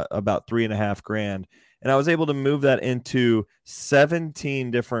about 3.5 grand. And I was able to move that into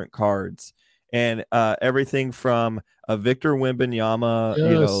 17 different cards, and everything from a Victor Wembanyama,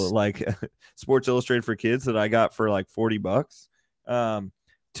 Yes. like Sports Illustrated for kids that I got for like $40,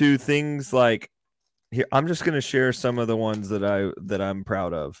 to things like here. I'm just going to share some of the ones that I'm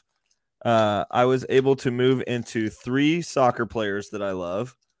proud of. I was able to move into 3 soccer players that I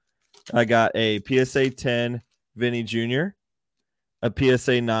love. I got a PSA 10 Vinny Jr., a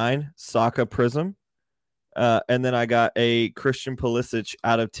PSA 9 Saka Prism, and then I got a Christian Pulisic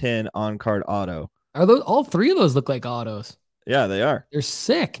out of 10 on card auto. Are those all 3 of those look like autos? Yeah, they are. They're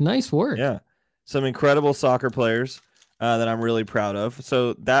sick. Nice work. Yeah, some incredible soccer players that I'm really proud of.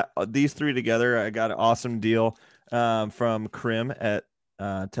 So that these 3 together, I got an awesome deal from Krim at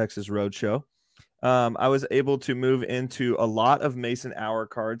Texas Roadshow. I was able to move into a lot of Mason Hour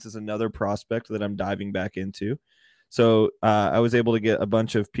cards as another prospect that I'm diving back into. So I was able to get a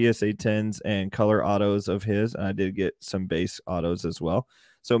bunch of PSA 10s and color autos of his, and I did get some base autos as well.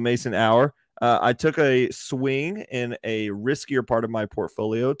 So Mason Hour, I took a swing in a riskier part of my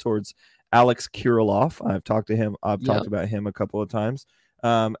portfolio towards Alex Kirilloff. I've talked talked about him a couple of times.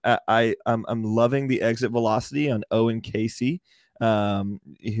 I'm loving the exit velocity on Owen Casey,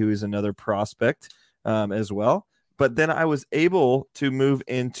 who is another prospect as well. But then I was able to move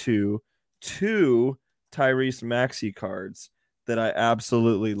into 2 Tyrese Maxey cards that I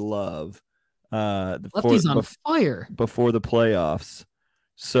absolutely love. Lefty's on fire before the playoffs.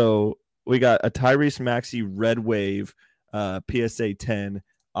 So we got a Tyrese Maxey Red Wave PSA 10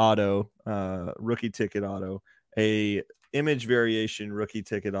 auto, rookie ticket auto, a image variation rookie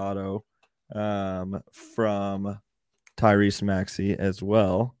ticket auto from Tyrese Maxey as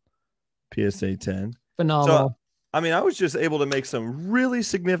well, PSA 10. Phenomenal. So, I mean, I was just able to make some really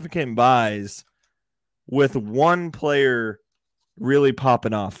significant buys with one player really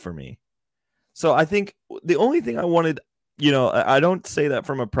popping off for me. So I think the only thing I wanted, I don't say that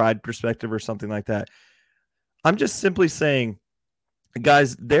from a pride perspective or something like that. I'm just simply saying,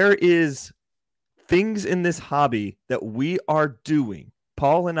 guys, there is things in this hobby that we are doing,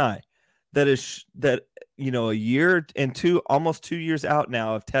 Paul and I, that a year and almost 2 years out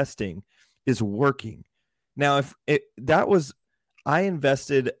now of testing is working. Now, I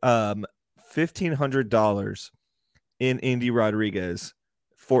invested $1,500 in Indy Rodriguez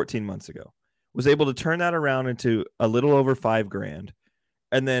 14 months ago. Was able to turn that around into a little over $5,000,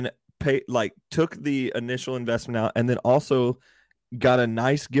 and then took the initial investment out, and then also got a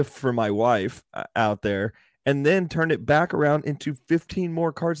nice gift for my wife out there, and then turned it back around into 15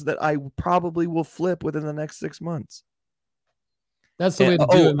 more cards that I probably will flip within the next 6 months. That's the way to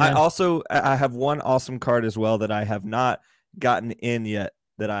do it, man. I have one awesome card as well that I have not gotten in yet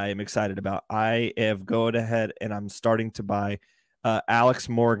that I am excited about. I have gone ahead and I'm starting to buy Alex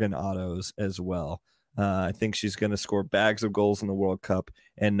Morgan autos as well. I think she's going to score bags of goals in the World Cup,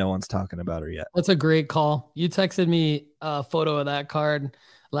 and no one's talking about her yet. That's a great call. You texted me a photo of that card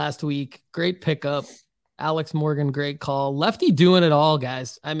last week. Great pickup. Alex Morgan, great call. Lefty doing it all,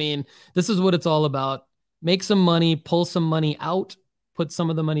 guys. I mean, this is what it's all about. Make some money, pull some money out, put some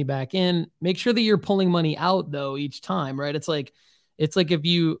of the money back in. Make sure that you're pulling money out, though, each time, right? It's like if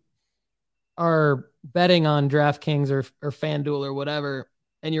you are betting on DraftKings or FanDuel or whatever,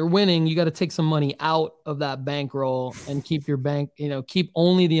 and you're winning, you got to take some money out of that bankroll and keep your keep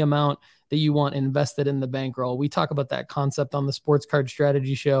only the amount that you want invested in the bankroll. We talk about that concept on the Sports Card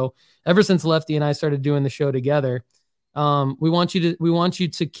Strategy Show ever since Lefty and I started doing the show together. We want you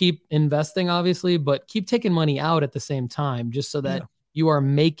to keep investing, obviously, but keep taking money out at the same time, just so that you are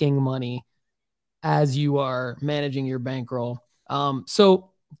making money as you are managing your bankroll. So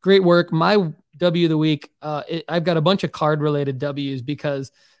great work. My W of the week, I've got a bunch of card related W's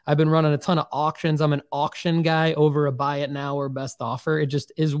because I've been running a ton of auctions. I'm an auction guy over a buy it now or best offer. It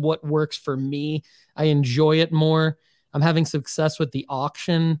just is what works for me. I enjoy it more. I'm having success with the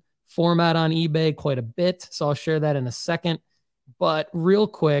auction format on eBay quite a bit, so I'll share that in a second. But real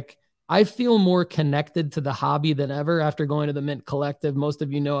quick, I feel more connected to the hobby than ever after going to the Mint Collective. Most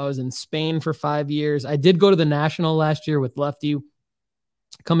of you know I was in Spain for 5 years. I did go to the National last year with Lefty,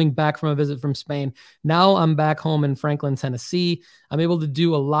 coming back from a visit from Spain. Now I'm back home in Franklin, Tennessee. I'm able to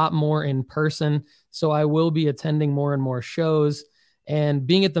do a lot more in person, so I will be attending more and more shows. And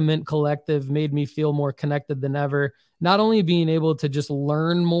being at the Mint Collective made me feel more connected than ever. Not only being able to just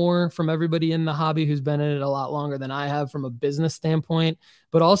learn more from everybody in the hobby who's been in it a lot longer than I have from a business standpoint,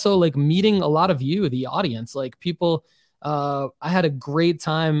 but also like meeting a lot of you, the audience, like people. I had a great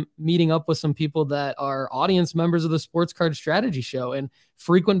time meeting up with some people that are audience members of the Sports Card Strategy Show and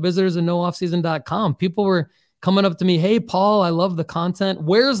frequent visitors of nooffseason.com. People were coming up to me, "Hey, Paul, I love the content.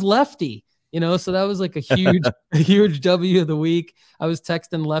 Where's Lefty?" So that was like a huge W of the week. I was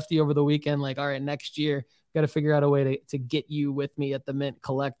texting Lefty over the weekend, like, all right, next year, got to figure out a way to get you with me at the Mint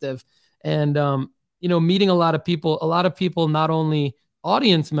Collective. And, meeting a lot of people, not only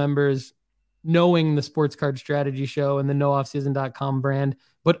audience members, knowing the Sports Card Strategy Show and the nooffseason.com brand,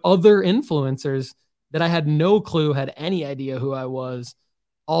 but other influencers that I had no clue had any idea who I was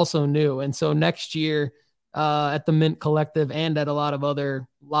also knew. And so next year at the Mint Collective and at a lot of other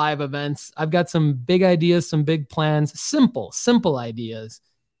live events, I've got some big ideas, some big plans, simple ideas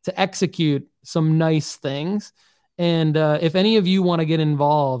to execute some nice things. And if any of you want to get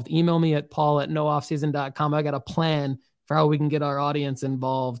involved, email me at paul@nooffseason.com. I got a plan for how we can get our audience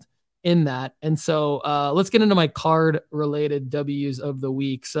involved in that. And so let's get into my card related W's of the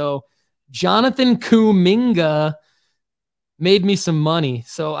week. So Jonathan Kuminga made me some money.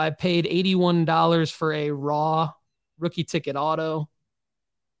 So I paid $81 for a raw rookie ticket auto,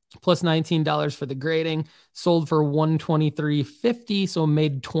 plus $19 for the grading, sold for $123.50. So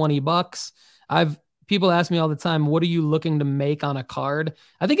made $20. People ask me all the time, what are you looking to make on a card?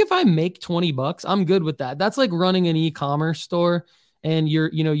 I think if I make $20, I'm good with that. That's like running an e-commerce store and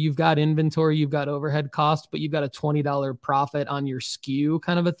you've got inventory, you've got overhead costs, but you've got a $20 profit on your SKU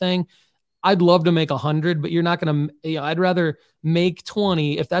kind of a thing. I'd love to make 100, but you're not going to, I'd rather make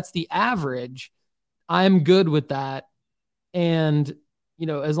 20. If that's the average, I'm good with that. And,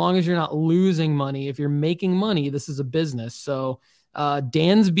 as long as you're not losing money, if you're making money, this is a business. So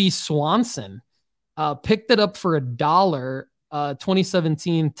Dansby Swanson picked it up for $1,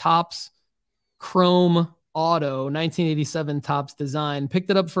 2017 Topps Chrome Auto, 1987 Topps design,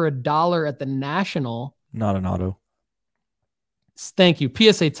 picked it up for $1 at the National. Not an auto. Thank you.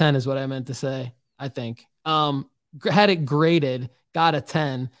 PSA 10 is what I meant to say, I think. Had it graded, got a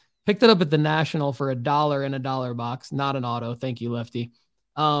 10, picked it up at the National for $1 in a dollar box, not an auto. Thank you, Lefty.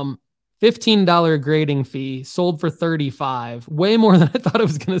 $15 grading fee, sold for $35, way more than I thought it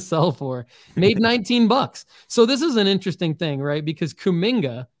was going to sell for. Made $19. So this is an interesting thing, right? Because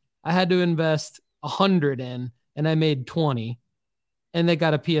Kuminga, I had to invest $100 in, and I made $20, and they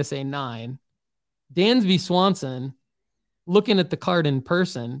got a PSA 9. Dansby Swanson, looking at the card in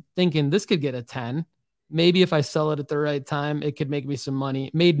person, thinking this could get a 10. Maybe if I sell it at the right time, it could make me some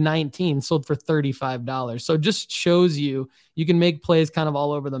money. Made 19, sold for $35. So just shows you can make plays kind of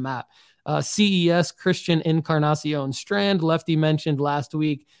all over the map. CES, Christian Encarnacion Strand, Lefty mentioned last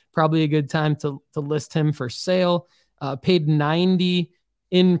week, probably a good time to list him for sale. Paid $90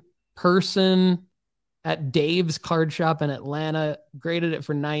 in person at Dave's card shop in Atlanta, graded it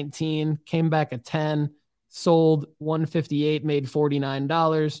for $19, came back a 10, sold $158, made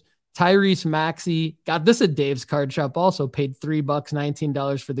 $49. Tyrese Maxey, got this at Dave's card shop, also paid $3,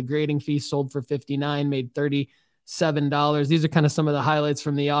 $19 for the grading fee, sold for $59, made $37. These are kind of some of the highlights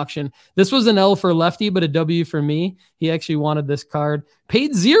from the auction. This was an L for Lefty, but a W for me. He actually wanted this card,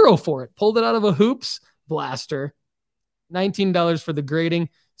 paid $0 for it, pulled it out of a hoops blaster, $19 for the grading,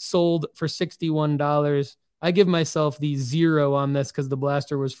 sold for $61. I give myself the 0 on this because the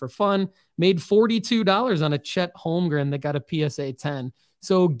blaster was for fun. Made $42 on a Chet Holmgren that got a PSA 10.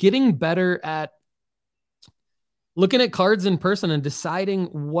 So getting better at looking at cards in person and deciding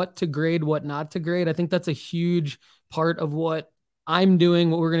what to grade, what not to grade. I think that's a huge part of what I'm doing,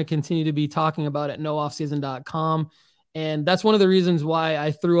 what we're going to continue to be talking about at nooffseason.com. And that's one of the reasons why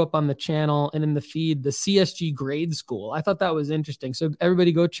I threw up on the channel and in the feed the CSG grade school. I thought that was interesting. So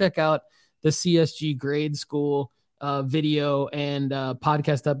everybody go check out the CSG grade school video and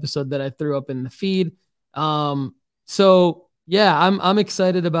podcast episode that I threw up in the feed. So yeah, I'm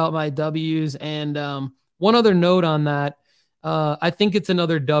excited about my W's. And one other note on that, I think it's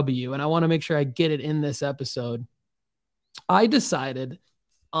another W, and I want to make sure I get it in this episode. I decided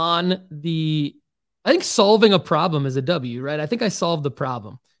I think solving a problem is a W, right? I think I solved the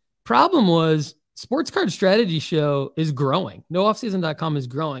problem. Problem was Sports Card Strategy Show is growing. nooffseason.com is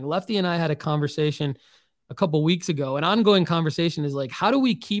growing. Lefty and I had a conversation a couple weeks ago. An ongoing conversation is like, how do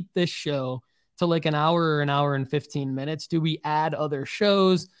we keep this show to like an hour or an hour and 15 minutes? Do we add other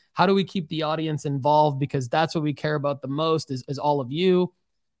shows? How do we keep the audience involved? Because that's what we care about the most is all of you.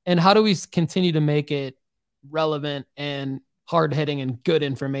 And how do we continue to make it relevant and hard hitting and good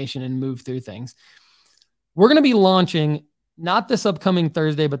information and move through things? We're going to be launching, not this upcoming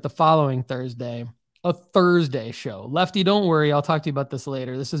Thursday, but the following Thursday, a Thursday show. Lefty, don't worry. I'll talk to you about this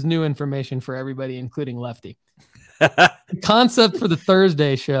later. This is new information for everybody, including Lefty. The concept for the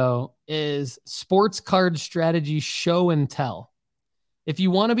Thursday show is Sports Card Strategy Show and Tell. If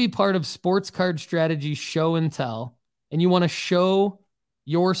you want to be part of Sports Card Strategy Show and Tell, and you want to show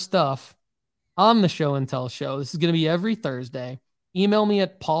your stuff on the Show and Tell show. This is going to be every Thursday. Email me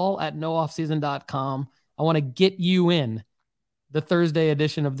at paul@nooffseason.com. I want to get you in the Thursday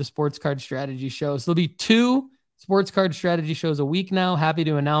edition of the Sports Card Strategy Show. So there'll be 2 Sports Card Strategy shows a week now. Happy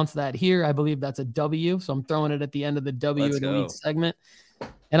to announce that here. I believe that's a W. So I'm throwing it at the end of the W of the week segment.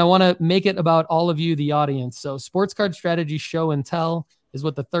 And I want to make it about all of you, the audience. So Sports Card Strategy Show and Tell is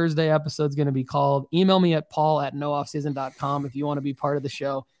what the Thursday episode is going to be called. Email me at paul@nooffseason.com if you want to be part of the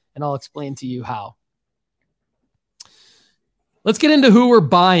show, and I'll explain to you how. Let's get into who we're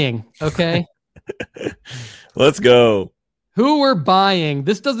buying, okay? Let's go. Who we're buying.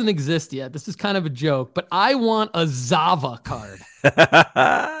 This doesn't exist yet. This is kind of a joke, but I want a Zava card.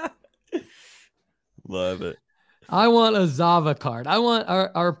 Love it. I want a Zava card. I want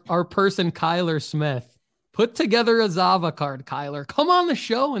our person, Kyler Smith. Put together a Zava card, Kyler. Come on the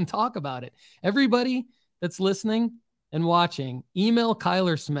show and talk about it. Everybody that's listening and watching, email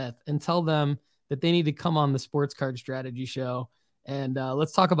Kyler Smith and tell them that they need to come on the Sports Card Strategy Show. And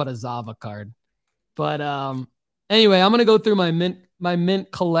let's talk about a Zava card. But anyway, I'm going to go through my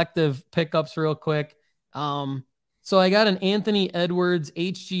mint collective pickups real quick. So I got an Anthony Edwards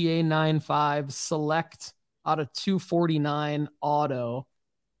HGA 9.5 select out of 249 auto.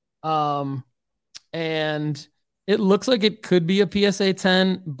 And it looks like it could be a PSA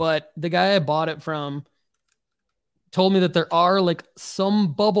 10, but the guy I bought it from told me that there are like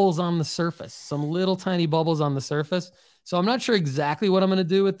some bubbles on the surface, some little tiny bubbles on the surface. So I'm not sure exactly what I'm going to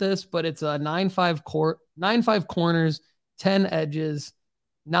do with this, but it's a 9.5 corners, 10 edges,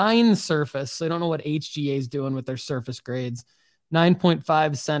 9 surface. So I don't know what HGA is doing with their surface grades.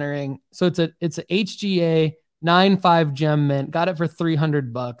 9.5 centering. So it's a HGA 9.5 gem mint. Got it for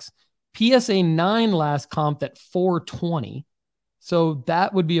 $300. PSA 9 last comped at 420. So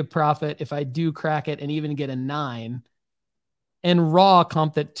that would be a profit if I do crack it and even get a 9. And raw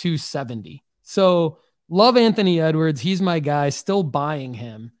comped at 270. So love Anthony Edwards. He's my guy. Still buying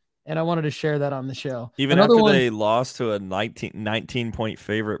him. And I wanted to share that on the show. Even after they lost to a 19-point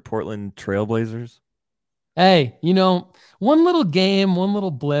favorite Portland Trailblazers. Hey, one little game, one little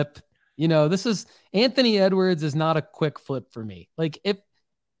blip. This is Anthony Edwards is not a quick flip for me. Like if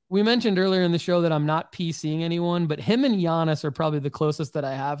we mentioned earlier in the show that I'm not PCing anyone, but him and Giannis are probably the closest that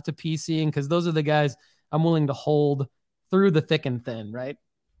I have to PCing because those are the guys I'm willing to hold through the thick and thin, right?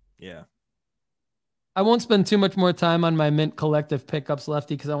 Yeah. I won't spend too much more time on my mint collective pickups,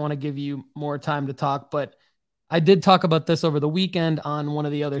 Lefty, because I want to give you more time to talk. But I did talk about this over the weekend on one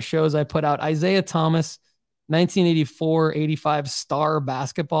of the other shows I put out. Isaiah Thomas, 1984-85 star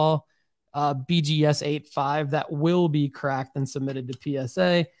basketball, BGS 8.5 that will be cracked and submitted to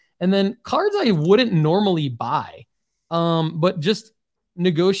PSA. And then cards I wouldn't normally buy, but just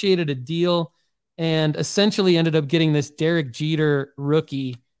negotiated a deal and essentially ended up getting this Derek Jeter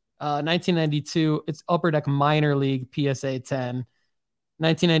rookie, 1992. It's Upper Deck Minor League PSA 10,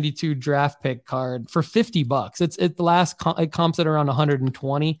 1992 draft pick card for $50. It's the last it comps at around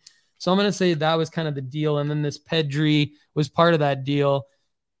 120. So I'm going to say that was kind of the deal. And then this Pedri was part of that deal.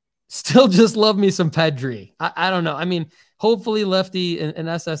 Still just love me some Pedri. I don't know. I mean, hopefully Lefty and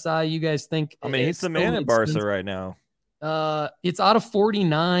SSI, you guys think. I mean, he's the man in Barca right now. It's out of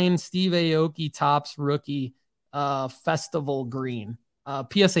 49, Steve Aoki Topps rookie, Festival Green,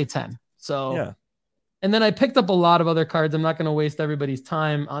 PSA 10. So, yeah. And then I picked up a lot of other cards. I'm not going to waste everybody's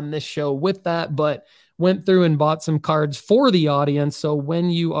time on this show with that, but went through and bought some cards for the audience. So when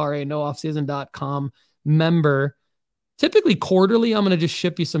you are a nooffseason.com member, typically quarterly, I'm going to just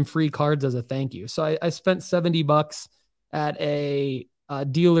ship you some free cards as a thank you. So I spent $70 at a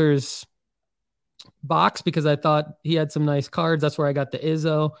dealer's box because I thought he had some nice cards. That's where I got the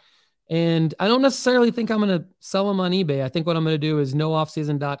Izzo. And I don't necessarily think I'm going to sell them on eBay. I think what I'm going to do is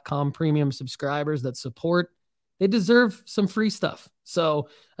nooffseason.com premium subscribers that support, they deserve some free stuff. So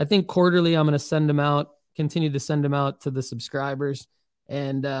I think quarterly I'm going to send them out, continue to send them out to the subscribers.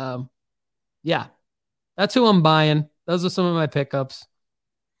 And yeah, that's who I'm buying. Those are some of my pickups.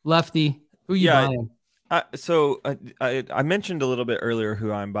 Lefty, who you buying? I mentioned a little bit earlier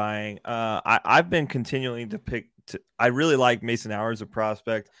who I'm buying. I've been continuing to pick. I really like Mason Hours, a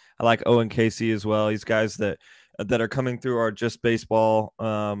prospect. I like Owen Casey as well. These guys that are coming through our Just Baseball,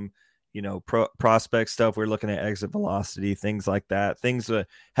 prospect stuff. We're looking at exit velocity, things like that. Things that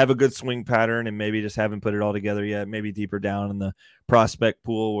have a good swing pattern and maybe just haven't put it all together yet. Maybe deeper down in the prospect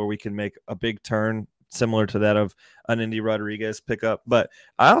pool where we can make a big turn, similar to that of an Indy Rodriguez pickup. But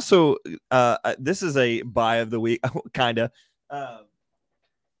I also, this is a buy of the week, kind of.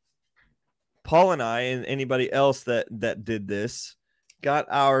 Paul and I and anybody else that did this got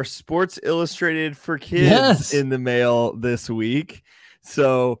our Sports Illustrated for Kids in the mail this week.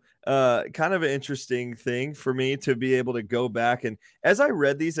 So kind of an interesting thing for me to be able to go back. And as I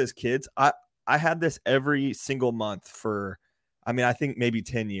read these as kids, I had this every single month for, I mean, I think maybe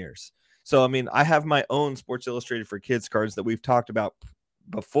 10 years. So, I mean, I have my own Sports Illustrated for Kids cards that we've talked about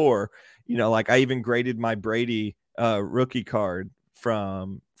before. You know, like I even graded my Brady rookie card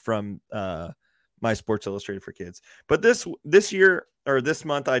from my Sports Illustrated for Kids. But this year or this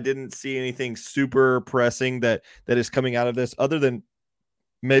month, I didn't see anything super pressing that is coming out of this, other than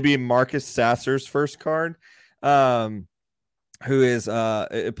maybe Marcus Sasser's first card, who is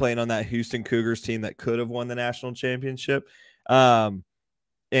playing on that Houston Cougars team that could have won the national championship.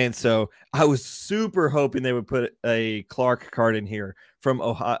 And so I was super hoping they would put a Clark card in here from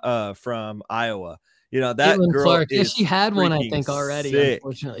Ohio, from Iowa. You know, that Caitlin girl Clark. Yeah, is she had one, I freaking think, already, sick.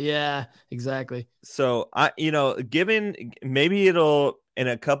 unfortunately. Yeah, exactly. So given maybe it'll, in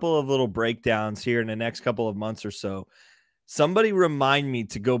a couple of little breakdowns here in the next couple of months or so, somebody remind me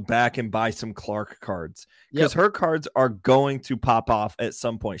to go back and buy some Clark cards, because her cards are going to pop off at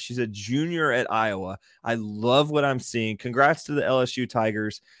some point. She's a junior at Iowa. I love what I'm seeing. Congrats to the LSU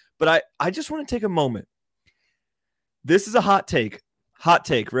Tigers. But I just want to take a moment. This is a hot take. Hot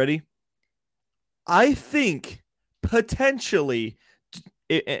take. Ready? I think potentially,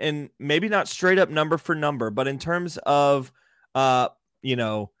 and maybe not straight up number for number, but in terms of,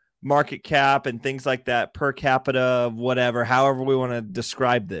 market cap and things like that, per capita, whatever, however we want to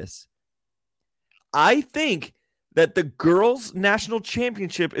describe this, I think that the girls' national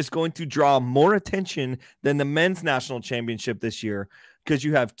championship is going to draw more attention than the men's national championship this year, because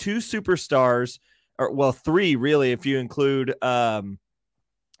you have two superstars, or well, three really, if you include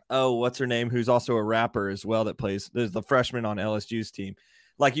what's her name, who's also a rapper as well that plays. There's the freshman on LSU's team.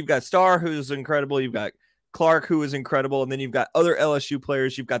 Like, you've got Starr, who's incredible. You've got Clark, who is incredible. And then you've got other LSU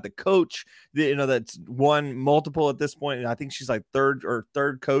players. You've got the coach, that's won multiple at this point. And I think she's like third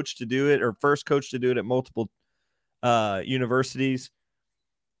coach to do it, or first coach to do it at multiple universities.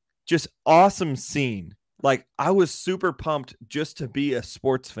 Just awesome scene. Like, I was super pumped just to be a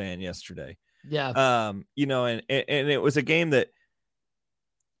sports fan yesterday. Yeah. And it was a game that,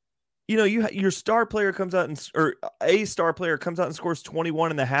 your star player comes out or a star player comes out and scores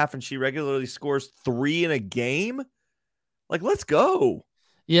 21 and a half, and she regularly scores 3 in a game. Like, let's go.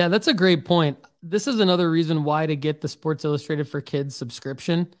 Yeah, that's a great point. This is another reason why to get the Sports Illustrated for Kids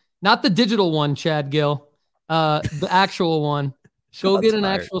subscription, not the digital one, Chad Gill, the actual one. Go get an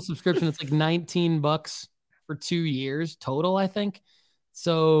actual subscription. It's like $19 for 2 years total, I think.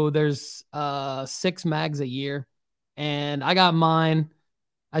 So there's 6 mags a year, and I got mine.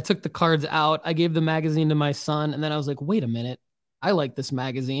 I took the cards out. I gave the magazine to my son, and then I was like, wait a minute. I like this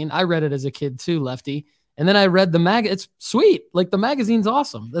magazine. I read it as a kid too, Lefty. And then I read the It's sweet. Like, the magazine's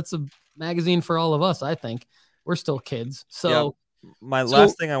awesome. That's a magazine for all of us, I think. We're still kids. So my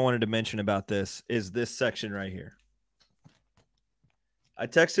last thing I wanted to mention about this is this section right here. I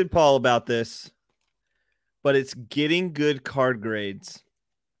texted Paul about this, but it's getting good card grades.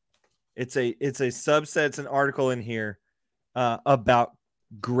 It's a subset. It's an article in here about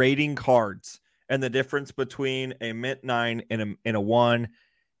grading cards and the difference between a mint 9 and a 1.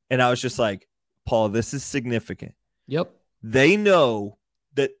 And I was just like, Paul, this is significant. Yep. They know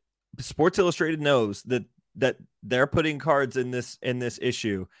that Sports Illustrated knows that they're putting cards in this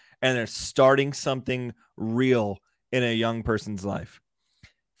issue, and they're starting something real in a young person's life.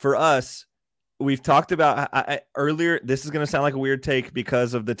 For us, we've talked about earlier. This is going to sound like a weird take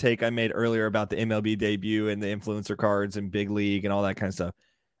because of the take I made earlier about the MLB debut and the influencer cards and big league and all that kind of stuff.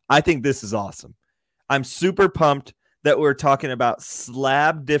 I think this is awesome. I'm super pumped that we're talking about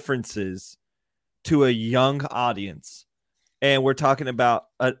slab differences to a young audience. And we're talking about,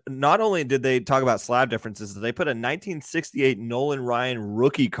 not only did they talk about slab differences, they put a 1968 Nolan Ryan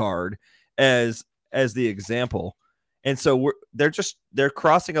rookie card as the example. And so they're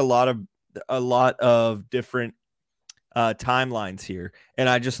crossing a lot of different timelines here. And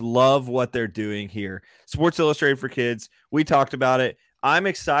I just love what they're doing here. Sports Illustrated for Kids. We talked about it. I'm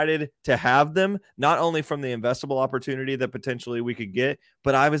excited to have them, not only from the investable opportunity that potentially we could get,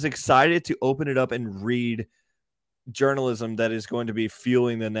 but I was excited to open it up and read journalism that is going to be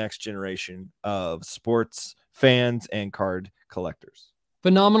fueling the next generation of sports fans and card collectors.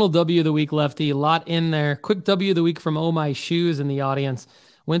 Phenomenal W of the week, Lefty. A lot in there. Quick W of the week from Oh My Shoes in the audience.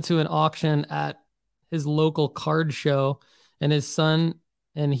 Went to an auction at his local card show, and his son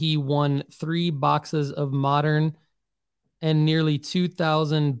and he won 3 boxes of modern and nearly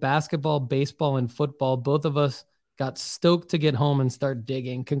 2,000 basketball, baseball, and football. Both of us got stoked to get home and start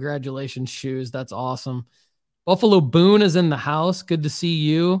digging. Congratulations, Shoes. That's awesome. Buffalo Boone is in the house. Good to see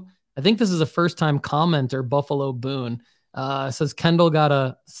you. I think this is a first-time commenter, Buffalo Boone. Says Kendall got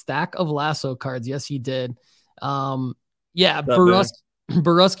a stack of lasso cards. Yes, he did. Yeah,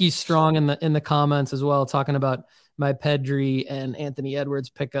 Borusky's strong in the comments as well, talking about my Pedri and Anthony Edwards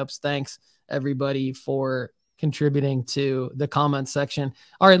pickups. Thanks everybody for contributing to the comment section.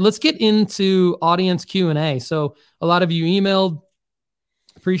 All right, let's get into audience Q&A. So a lot of you emailed.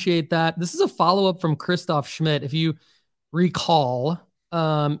 Appreciate that. This is a follow-up from Christoph Schmidt. If you recall, he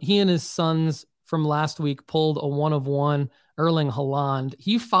and his sons from last week pulled a 1-of-1 Erling Haaland.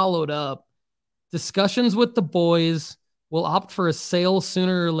 He followed up discussions with the boys. We'll opt for a sale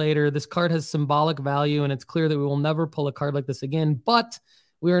sooner or later. This card has symbolic value, and it's clear that we will never pull a card like this again. But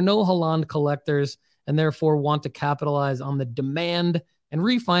we are no Haaland collectors and therefore want to capitalize on the demand and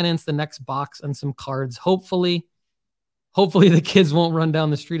refinance the next box and some cards. Hopefully the kids won't run down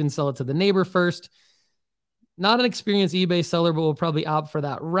the street and sell it to the neighbor first. Not an experienced eBay seller, but we'll probably opt for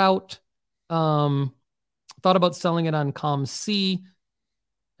that route. Thought about selling it on COMC.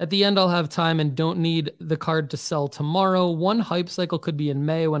 At the end, I'll have time and don't need the card to sell tomorrow. One hype cycle could be in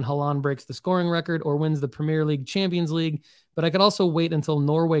May when Haaland breaks the scoring record or wins the Premier League, Champions League. But I could also wait until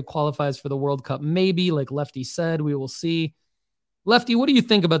Norway qualifies for the World Cup. Maybe, like Lefty said, we will see. Lefty, what do you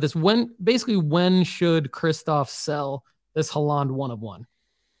think about this? When should Christoph sell this Haaland 1-of-1?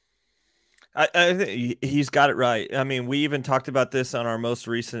 I think he's got it right. I mean, we even talked about this on our most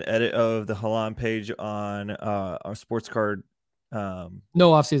recent edit of the Haaland page on our sports card.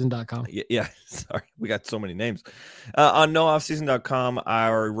 NoOffseason.com. Yeah, sorry. We got so many names. On NoOffseason.com,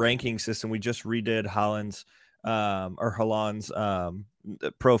 our ranking system, we just redid Haaland's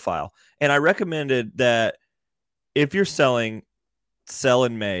profile. And I recommended that if you're selling, sell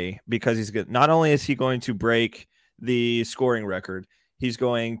in May because he's good. Not only is he going to break the scoring record, he's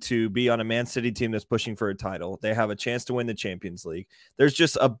going to be on a Man City team that's pushing for a title. They have a chance to win the Champions League. There's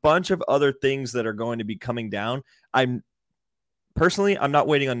just a bunch of other things that are going to be coming down. I'm not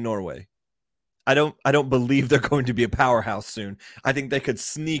waiting on Norway. I don't believe they're going to be a powerhouse soon. I think they could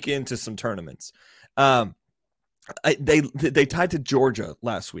sneak into some tournaments. They tied to Georgia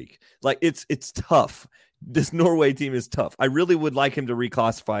last week. Like it's tough. This Norway team is tough. I really would like him to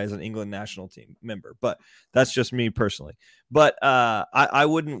reclassify as an England national team member, but that's just me personally. But I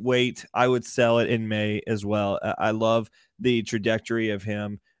wouldn't wait. I would sell it in May as well. I love the trajectory of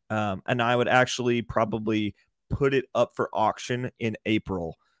him, and I would actually probably put it up for auction in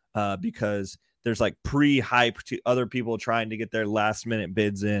April because there's like pre-hype to other people trying to get their last minute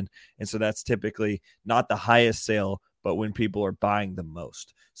bids in. And so that's typically not the highest sale, but when people are buying the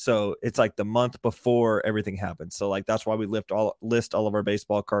most. So it's like the month before everything happens. So like, that's why we list all of our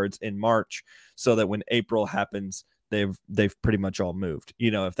baseball cards in March so that when April happens, they've pretty much all moved,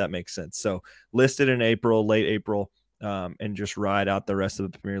 if that makes sense. So listed in April, late April, and just ride out the rest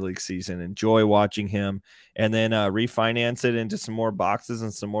of the Premier League season. Enjoy watching him, and then refinance it into some more boxes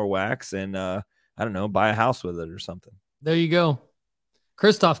and some more wax, and I don't know, buy a house with it or something. There you go.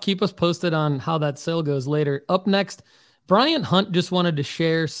 Christoph, keep us posted on how that sale goes later. Up next, Brian Hunt just wanted to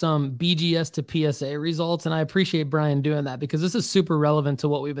share some BGS to PSA results, and I appreciate Brian doing that because this is super relevant to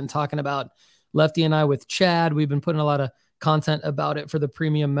what we've been talking about, Lefty and I, with Chad. We've been putting a lot of content about it for the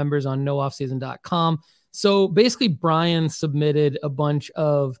premium members on nooffseason.com. So basically, Brian submitted a bunch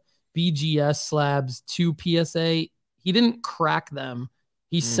of BGS slabs to PSA. He didn't crack them.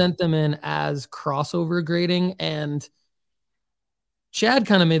 He sent them in as crossover grading. And Chad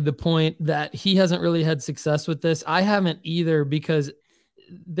kind of made the point that he hasn't really had success with this. I haven't either because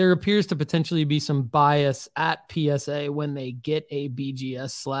there appears to potentially be some bias at PSA when they get a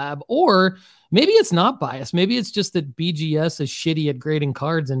BGS slab, or maybe it's not bias. Maybe it's just that BGS is shitty at grading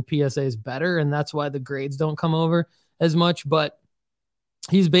cards and PSA is better. And that's why the grades don't come over as much. But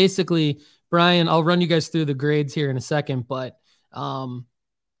he's basically, Brian, I'll run you guys through the grades here in a second, but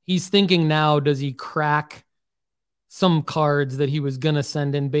he's thinking now, does he crack some cards that he was going to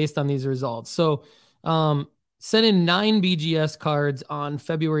send in based on these results? So, sent in 9 BGS cards on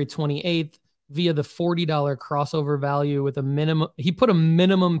February 28th via the $40 crossover value with a minimum. He put a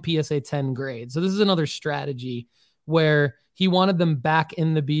minimum PSA 10 grade. So this is another strategy where he wanted them back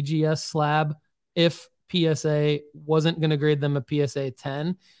in the BGS slab if PSA wasn't going to grade them a PSA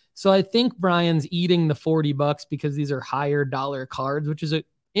 10. So I think Brian's eating the $40 because these are higher dollar cards, which is an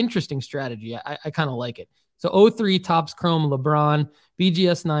interesting strategy. I kind of like it. So 03 Topps Chrome LeBron,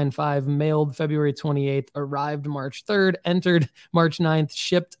 BGS 9.5, mailed February 28th, arrived March 3rd, entered March 9th,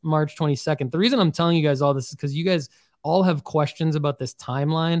 shipped March 22nd. The reason I'm telling you guys all this is because you guys all have questions about this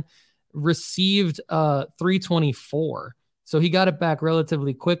timeline. Received 324. So he got it back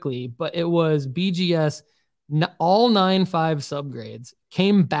relatively quickly, but it was BGS All 9.5 subgrades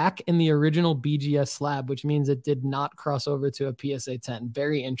came back in the original BGS slab, which means it did not cross over to a PSA 10.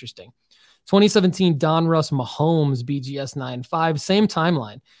 Very interesting. 2017 Don Russ Mahomes BGS 9.5, same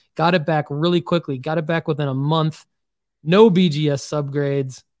timeline. Got it back really quickly. Got it back within a month. No BGS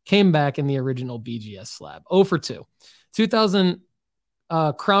subgrades. Came back in the original BGS slab. 0 for 2. 2000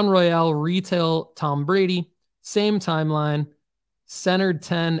 Crown Royale retail Tom Brady. Same timeline. Centered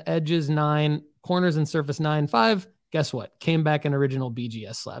 10, edges 9, corners and surface 9.5. Guess what? Came back in original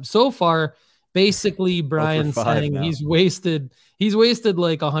BGS slab. So far, basically Brian's saying now. he's wasted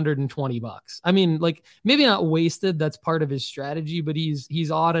like $120. I mean, like maybe not wasted, that's part of his strategy, but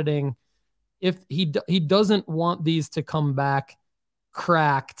he's auditing if he doesn't want these to come back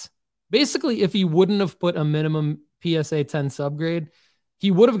cracked. Basically, if he wouldn't have put a minimum PSA 10 subgrade,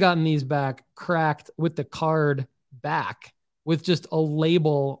 he would have gotten these back cracked with the card back with just a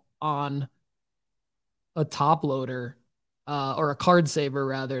label on a top loader or a card saver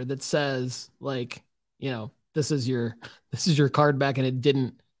rather that says like, you know, this is your card back and it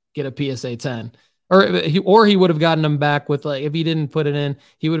didn't get a PSA 10. Or he would have gotten them back with like, if he didn't put it in,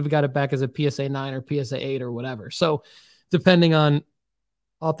 he would have got it back as a PSA 9 or PSA 8 or whatever. So depending on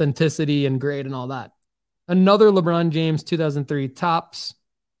authenticity and grade and all that. Another LeBron James 2003 Topps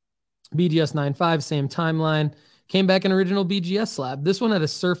BGS 9.5, same timeline. Came back in original BGS slab. This one had a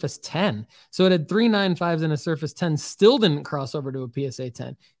surface 10. So it had 3 9.5s and a surface 10. Still didn't cross over to a PSA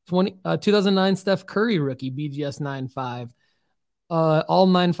 10. 2009 Steph Curry rookie BGS 9.5. All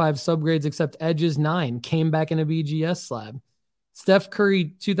 9.5 subgrades except edges 9 came back in a BGS slab. Steph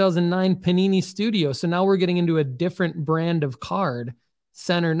Curry 2009 Panini Studio. So now we're getting into a different brand of card.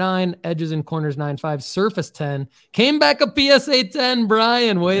 Center 9, edges and corners 9.5, surface 10. Came back a PSA 10,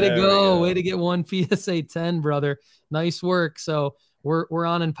 Brian. Way to go. Way to get one PSA 10, brother. Nice work. So we're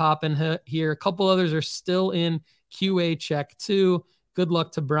on and popping here. A couple others are still in QA check too. Good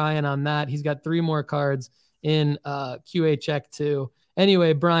luck to Brian on that. He's got 3 more cards in QA check too.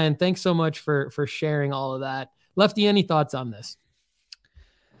 Anyway, Brian, thanks so much for sharing all of that. Lefty, any thoughts on this?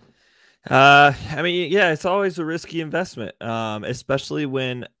 I mean, yeah, it's always a risky investment, especially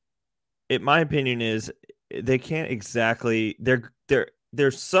when, in my opinion, is they can't exactly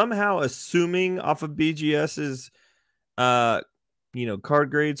they're somehow assuming off of BGS's card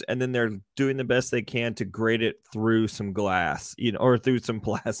grades, and then they're doing the best they can to grade it through some glass, or through some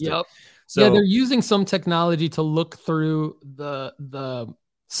plastic. Yep. So yeah, they're using some technology to look through the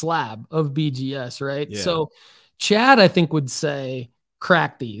slab of BGS, right? Yeah. So Chad, I think, would say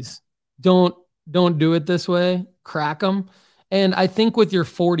crack these. Don't do it this way. Crack them. And I think with your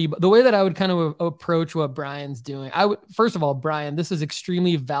 40, the way that I would kind of approach what Brian's doing, first of all, Brian, this is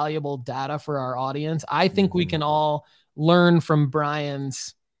extremely valuable data for our audience. I think we can all learn from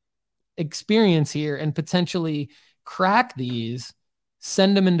Brian's experience here and potentially crack these,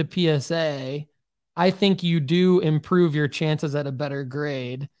 send them into PSA. I think you do improve your chances at a better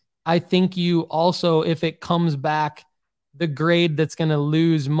grade. I think you also, if it comes back the grade that's going to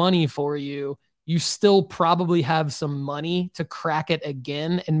lose money for you, you still probably have some money to crack it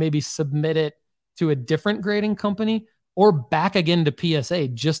again and maybe submit it to a different grading company or back again to PSA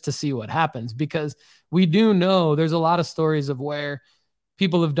just to see what happens. Because we do know there's a lot of stories of where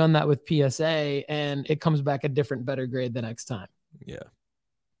people have done that with PSA and it comes back a different, better grade the next time. Yeah.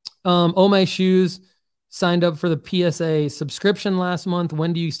 Oh My Shoes signed up for the PSA subscription last month.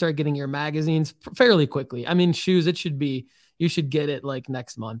 When do you start getting your magazines? Fairly quickly. I mean, shoes, you should get it like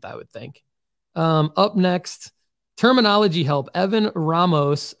next month, I would think. Up next, terminology help. Evan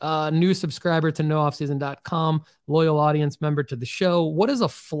Ramos, new subscriber to nooffseason.com, loyal audience member to the show. What is a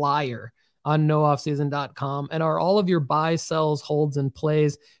flyer on nooffseason.com? And are all of your buys, sells, holds, and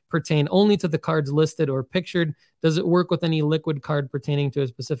plays pertain only to the cards listed or pictured? Does it work with any liquid card pertaining to a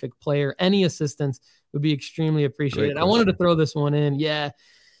specific player? Any assistance would be extremely appreciated. I wanted to throw this one in. Yeah,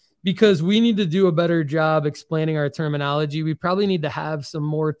 because we need to do a better job explaining our terminology. We probably need to have some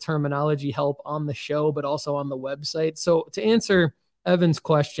more terminology help on the show, but also on the website. So to answer Evan's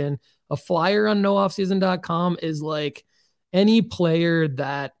question, a flyer on nooffseason.com is like any player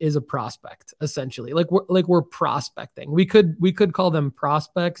that is a prospect, essentially. Like we're prospecting. We could call them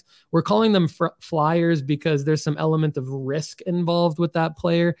prospects. We're calling them flyers because there's some element of risk involved with that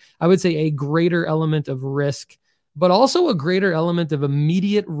player. I would say a greater element of risk, but also a greater element of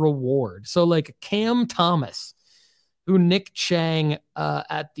immediate reward. So like Cam Thomas, who Nick Chang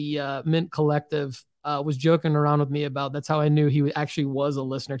at the Mint Collective was joking around with me about. That's how I knew he actually was a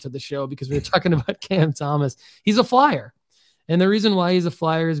listener to the show, because we were talking about Cam Thomas. He's a flyer. And the reason why he's a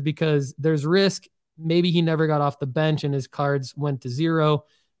flyer is because there's risk. Maybe he never got off the bench and his cards went to 0.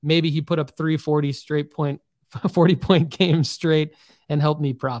 Maybe he put up 340 straight point 40-point games straight and helped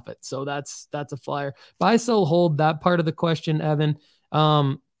me profit. So that's a flyer. Buy, sell, hold, that part of the question, Evan.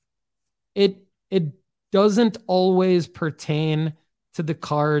 It doesn't always pertain to the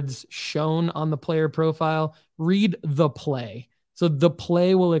cards shown on the player profile. Read the play. So the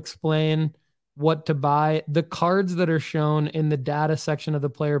play will explain what to buy. The cards that are shown in the data section of the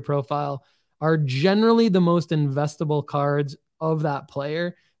player profile are generally the most investable cards of that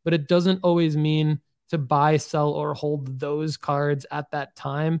player, but it doesn't always mean to buy, sell, or hold those cards at that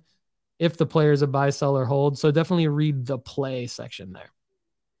time if the player is a buy, sell, or hold. So definitely read the play section there.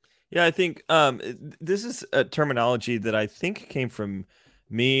 Yeah, I think this is a terminology that I think came from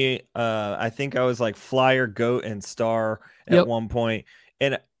me. I think I was like flyer, goat, and star at Yep. one point.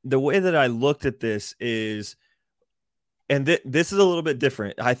 And the way that I looked at this is, and this is a little bit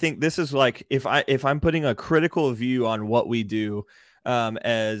different. I think this is like if I'm putting a critical view on what we do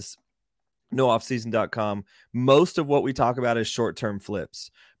as nooffseason.com, most of what we talk about is short-term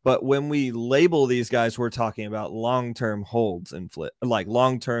flips. But when we label these guys, we're talking about long-term holds and flip, like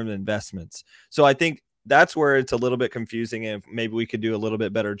long-term investments. So I think that's where it's a little bit confusing, and maybe we could do a little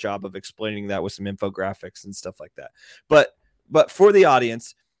bit better job of explaining that with some infographics and stuff like that. But for the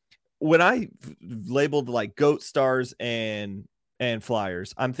audience, when I labeled like goat, stars, and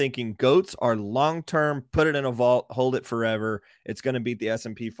flyers, I'm thinking goats are long-term, put it in a vault, hold it forever. It's going to beat the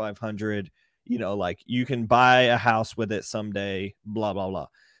S&P 500. Like you can buy a house with it someday, blah, blah, blah.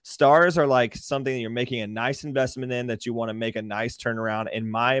 Stars are like something that you're making a nice investment in that you want to make a nice turnaround. In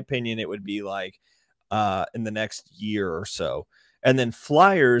my opinion, it would be like in the next year or so. And then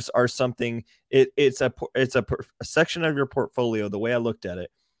flyers are something, it's a section of your portfolio. The way I looked at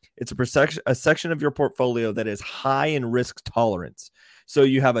it, it's a section of your portfolio that is high in risk tolerance. So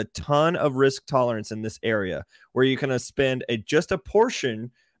you have a ton of risk tolerance in this area where you can spend just a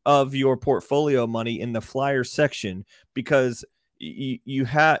portion of your portfolio money in the flyer section, because you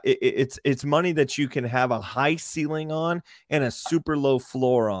have it's money that you can have a high ceiling on and a super low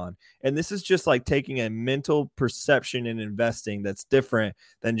floor on. And this is just like taking a mental perception in investing that's different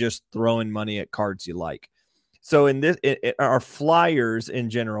than just throwing money at cards you like. So in this, our flyers in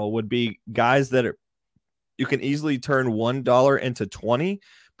general would be guys that are, you can easily turn $1 into 20,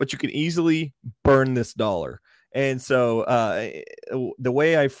 but you can easily burn this dollar. And so the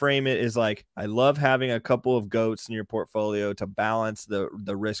way I frame it is like, I love having a couple of goats in your portfolio to balance the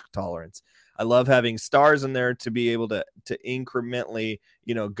risk tolerance. I love having stars in there to be able to incrementally,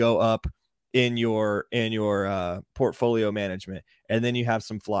 go up in your portfolio management. And then you have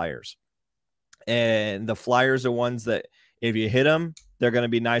some flyers. And the flyers are ones that if you hit them, they're going to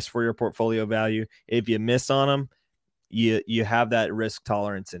be nice for your portfolio value. If you miss on them, you have that risk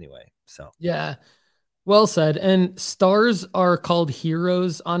tolerance anyway. So yeah. Well said. And stars are called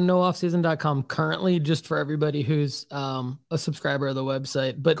heroes on nooffseason.com currently, just for everybody who's a subscriber of the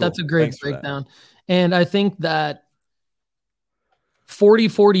website. But cool. That's a great Thanks breakdown. And I think that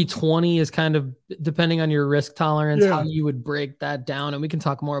 40-40-20 is kind of depending on your risk tolerance, how you would break that down. And we can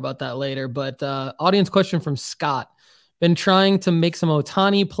talk more about that later. But audience question from Scott. Been trying to make some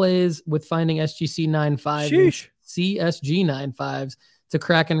Otani plays with finding SGC 9.5, CSG 9.5s to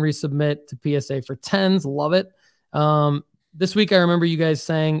crack and resubmit to PSA for 10s. Love it. This week, I remember you guys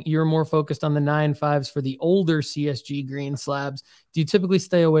saying you're more focused on the 9.5s for the older CSG green slabs. Do you typically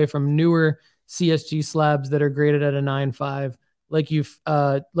stay away from newer CSG slabs that are graded at a 9.5?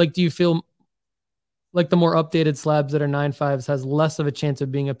 Do you feel like the more updated slabs that are 9.5s has less of a chance of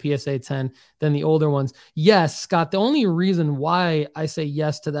being a PSA 10 than the older ones? Yes, Scott. The only reason why I say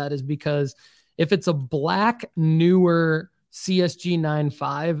yes to that is because if it's a black, newer CSG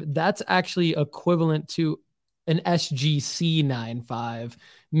 9.5, that's actually equivalent to an SGC 9.5,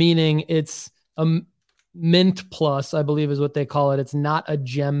 meaning it's a mint plus, I believe is what they call it. It's not a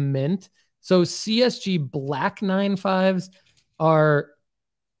gem mint. So CSG black 9.5s are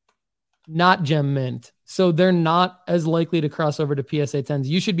not gem mint. So they're not as likely to cross over to PSA 10s.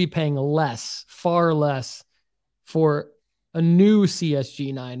 You should be paying less, far less for a new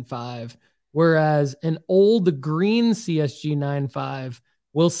CSG 9.5, whereas an old green CSG 9.5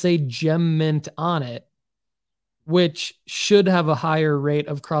 will say gem mint on it, which should have a higher rate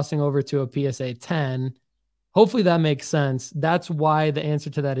of crossing over to a PSA 10. Hopefully that makes sense. That's why the answer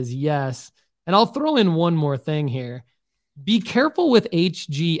to that is yes. And I'll throw in one more thing here. Be careful with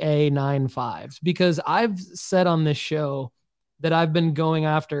HGA 9.5s, because I've said on this show that I've been going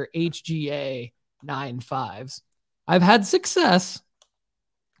after HGA 9.5s. I've had success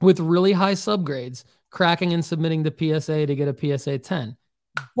with really high subgrades, cracking and submitting to PSA to get a PSA 10.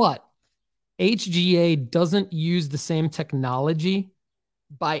 But HGA doesn't use the same technology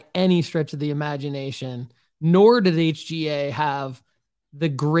by any stretch of the imagination nor did HGA have the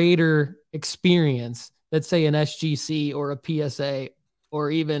greater experience that, say, an SGC or a PSA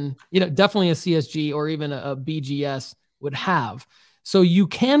or even, definitely a CSG or even a BGS would have. So you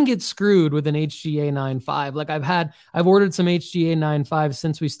can get screwed with an HGA 9.5. Like I've ordered some HGA 9.5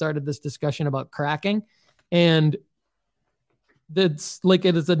 since we started this discussion about cracking, and that's like,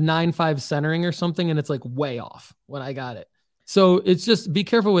 it is a 9.5 centering or something, and it's like way off when I got it. So it's just be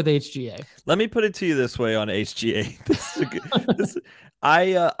careful with HGA. Let me put it to you this way on HGA.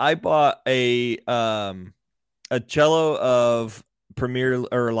 I bought a cello of Premier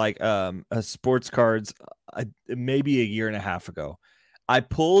or like a sports cards maybe a year and a half ago. I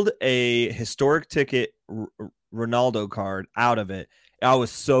pulled a historic ticket Ronaldo card out of it. I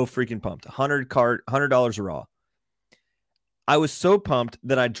was so freaking pumped. $100 raw. I was so pumped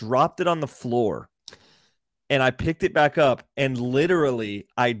that I dropped it on the floor and I picked it back up and literally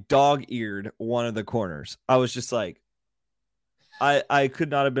I dog-eared one of the corners. I was just like, I could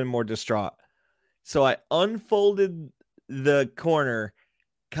not have been more distraught. So I unfolded the corner,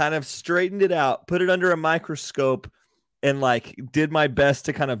 kind of straightened it out, put it under a microscope, and like did my best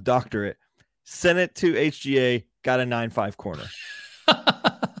to kind of doctor it. Sent it to HGA, got a 9.5 corner.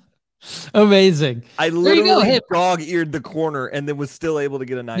 Amazing. I literally dog-eared the corner and then was still able to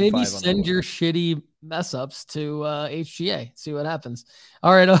get a 9.5. Maybe send your shitty mess ups to HGA. See what happens.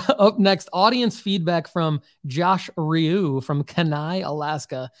 All right. Up next, audience feedback from Josh Ryu from Kenai,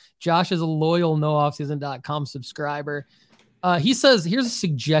 Alaska. Josh is a loyal nooffseason.com subscriber. He says, here's a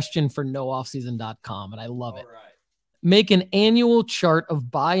suggestion for nooffseason.com, and I love it. All right. Make an annual chart of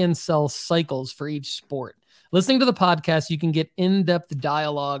buy and sell cycles for each sport. Listening to the podcast, you can get in-depth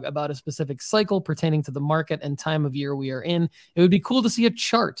dialogue about a specific cycle pertaining to the market and time of year we are in. It would be cool to see a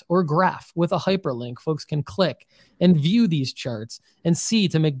chart or graph with a hyperlink folks can click and view these charts and see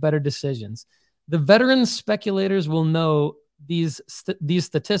to make better decisions. The veteran speculators will know these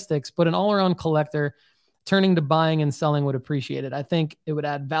statistics, but an all-around collector turning to buying and selling would appreciate it. I think it would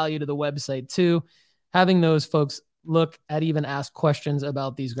add value to the website too, having those folks look at, even ask questions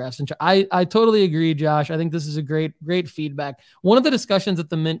about these graphs. And I totally agree, Josh. I think this is a great feedback. One of the discussions at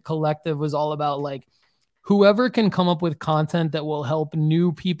the Mint Collective was all about like whoever can come up with content that will help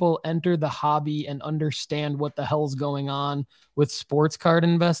new people enter the hobby and understand what the hell's going on with sports card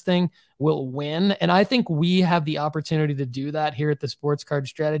investing will win. And I think we have the opportunity to do that here at the Sports Card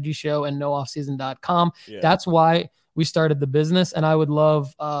Strategy Show and nooffseason.com. Yeah. That's why we started the business, and I would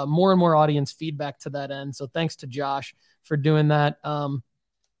love more and more audience feedback to that end. So thanks to Josh for doing that.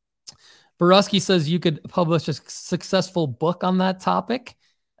 Borusky says you could publish a successful book on that topic.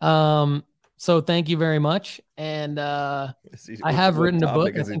 So thank you very much. And I have written a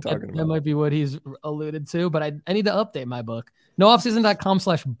book. I think that might be what he's alluded to, but I need to update my book.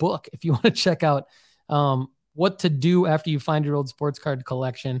 nooffseason.com/book if you want to check out what to do after you find your old sports card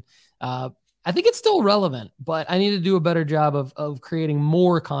collection. I think it's still relevant, but I need to do a better job of creating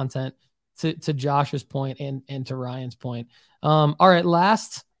more content to Josh's point and to Ryan's point. All right,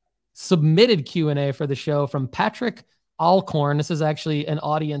 last submitted Q&A for the show from Patrick Alcorn. This is actually an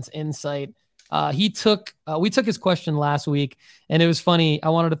audience insight. We took his question last week, and it was funny. I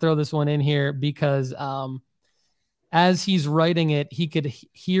wanted to throw this one in here because as he's writing it, he could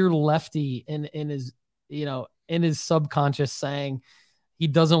hear Lefty in his subconscious saying he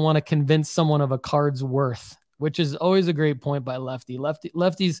doesn't want to convince someone of a card's worth, which is always a great point by Lefty.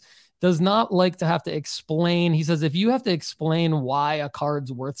 Lefties does not like to have to explain. He says, if you have to explain why a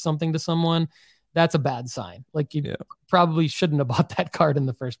card's worth something to someone, that's a bad sign. Like you probably shouldn't have bought that card in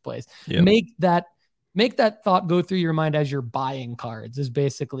the first place. Yeah. Make that thought go through your mind as you're buying cards is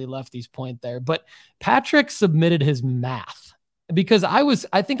basically Lefty's point there. But Patrick submitted his math. Because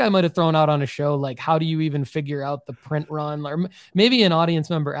I think I might have thrown out on a show, like, how do you even figure out the print run? Or maybe an audience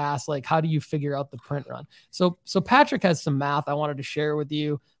member asked, like, how do you figure out the print run? So Patrick has some math I wanted to share with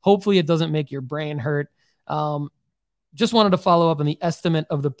you. Hopefully it doesn't make your brain hurt. Just wanted to follow up on the estimate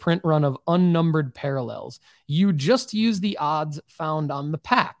of the print run of unnumbered parallels. You just use the odds found on the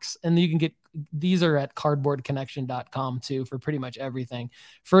packs, and you can get, these are at cardboardconnection.com too for pretty much everything.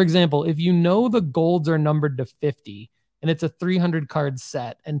 For example, if you know the golds are numbered to 50, and it's a 300 card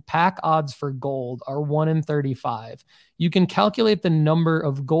set, and pack odds for gold are 1 in 35. You can calculate the number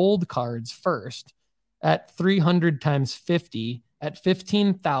of gold cards first at 300 times 50 at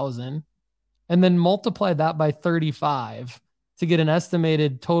 15,000, and then multiply that by 35 to get an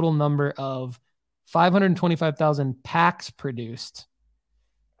estimated total number of 525,000 packs produced.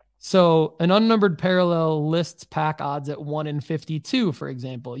 So an unnumbered parallel lists pack odds at 1 in 52, for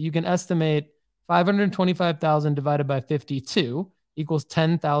example. You can estimate 525,000 divided by 52 equals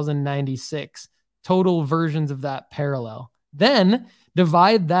 10,096. total versions of that parallel. Then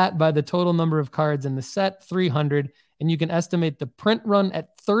divide that by the total number of cards in the set, 300, and you can estimate the print run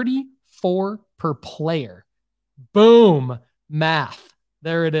at 34 per player. Boom. Math.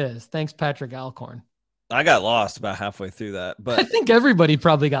 There it is. Thanks, Patrick Alcorn. I got lost about halfway through that, but I think everybody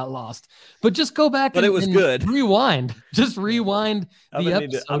probably got lost. But just go back it was good. Rewind. Just rewind the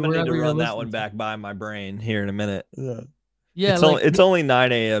episode. I'm gonna need to run that one back by my brain here in a minute. Yeah, it's only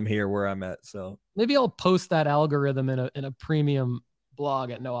 9 a.m. here where I'm at, so maybe I'll post that algorithm in a premium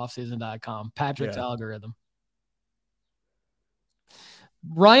blog at nooffseason.com. Patrick's algorithm.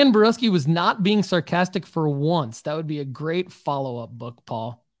 Ryan Borusky was not being sarcastic for once. That would be a great follow-up book,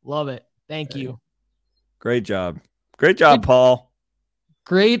 Paul. Love it. Thank you. Great job. Great job, Paul.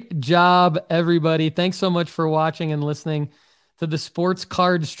 Great job, everybody. Thanks so much for watching and listening to the Sports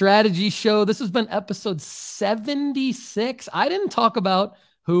Card Strategy Show. This has been episode 76. I didn't talk about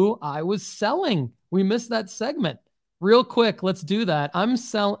who I was selling. We missed that segment. Real quick, let's do that. I'm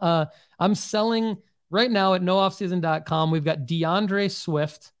selling right now at nooffseason.com. We've got DeAndre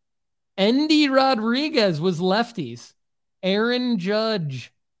Swift. Endy Rodriguez was lefties. Aaron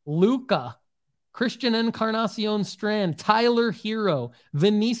Judge. Luca. Christian Encarnacion Strand. Tyler Hero.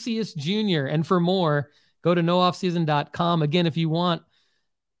 Vinicius Jr. And for more, go to nooffseason.com. Again, if you want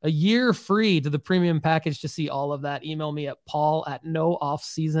a year free to the premium package to see all of that, email me at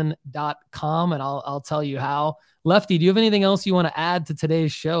paul@nooffseason.com and I'll tell you how. Lefty, do you have anything else you want to add to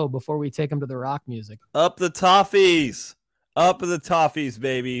today's show before we take them to the rock music? Up the Toffees. Up the Toffees,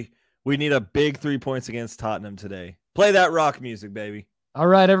 baby. We need a big 3 points against Tottenham today. Play that rock music, baby. All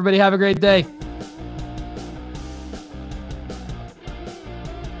right, everybody, have a great day.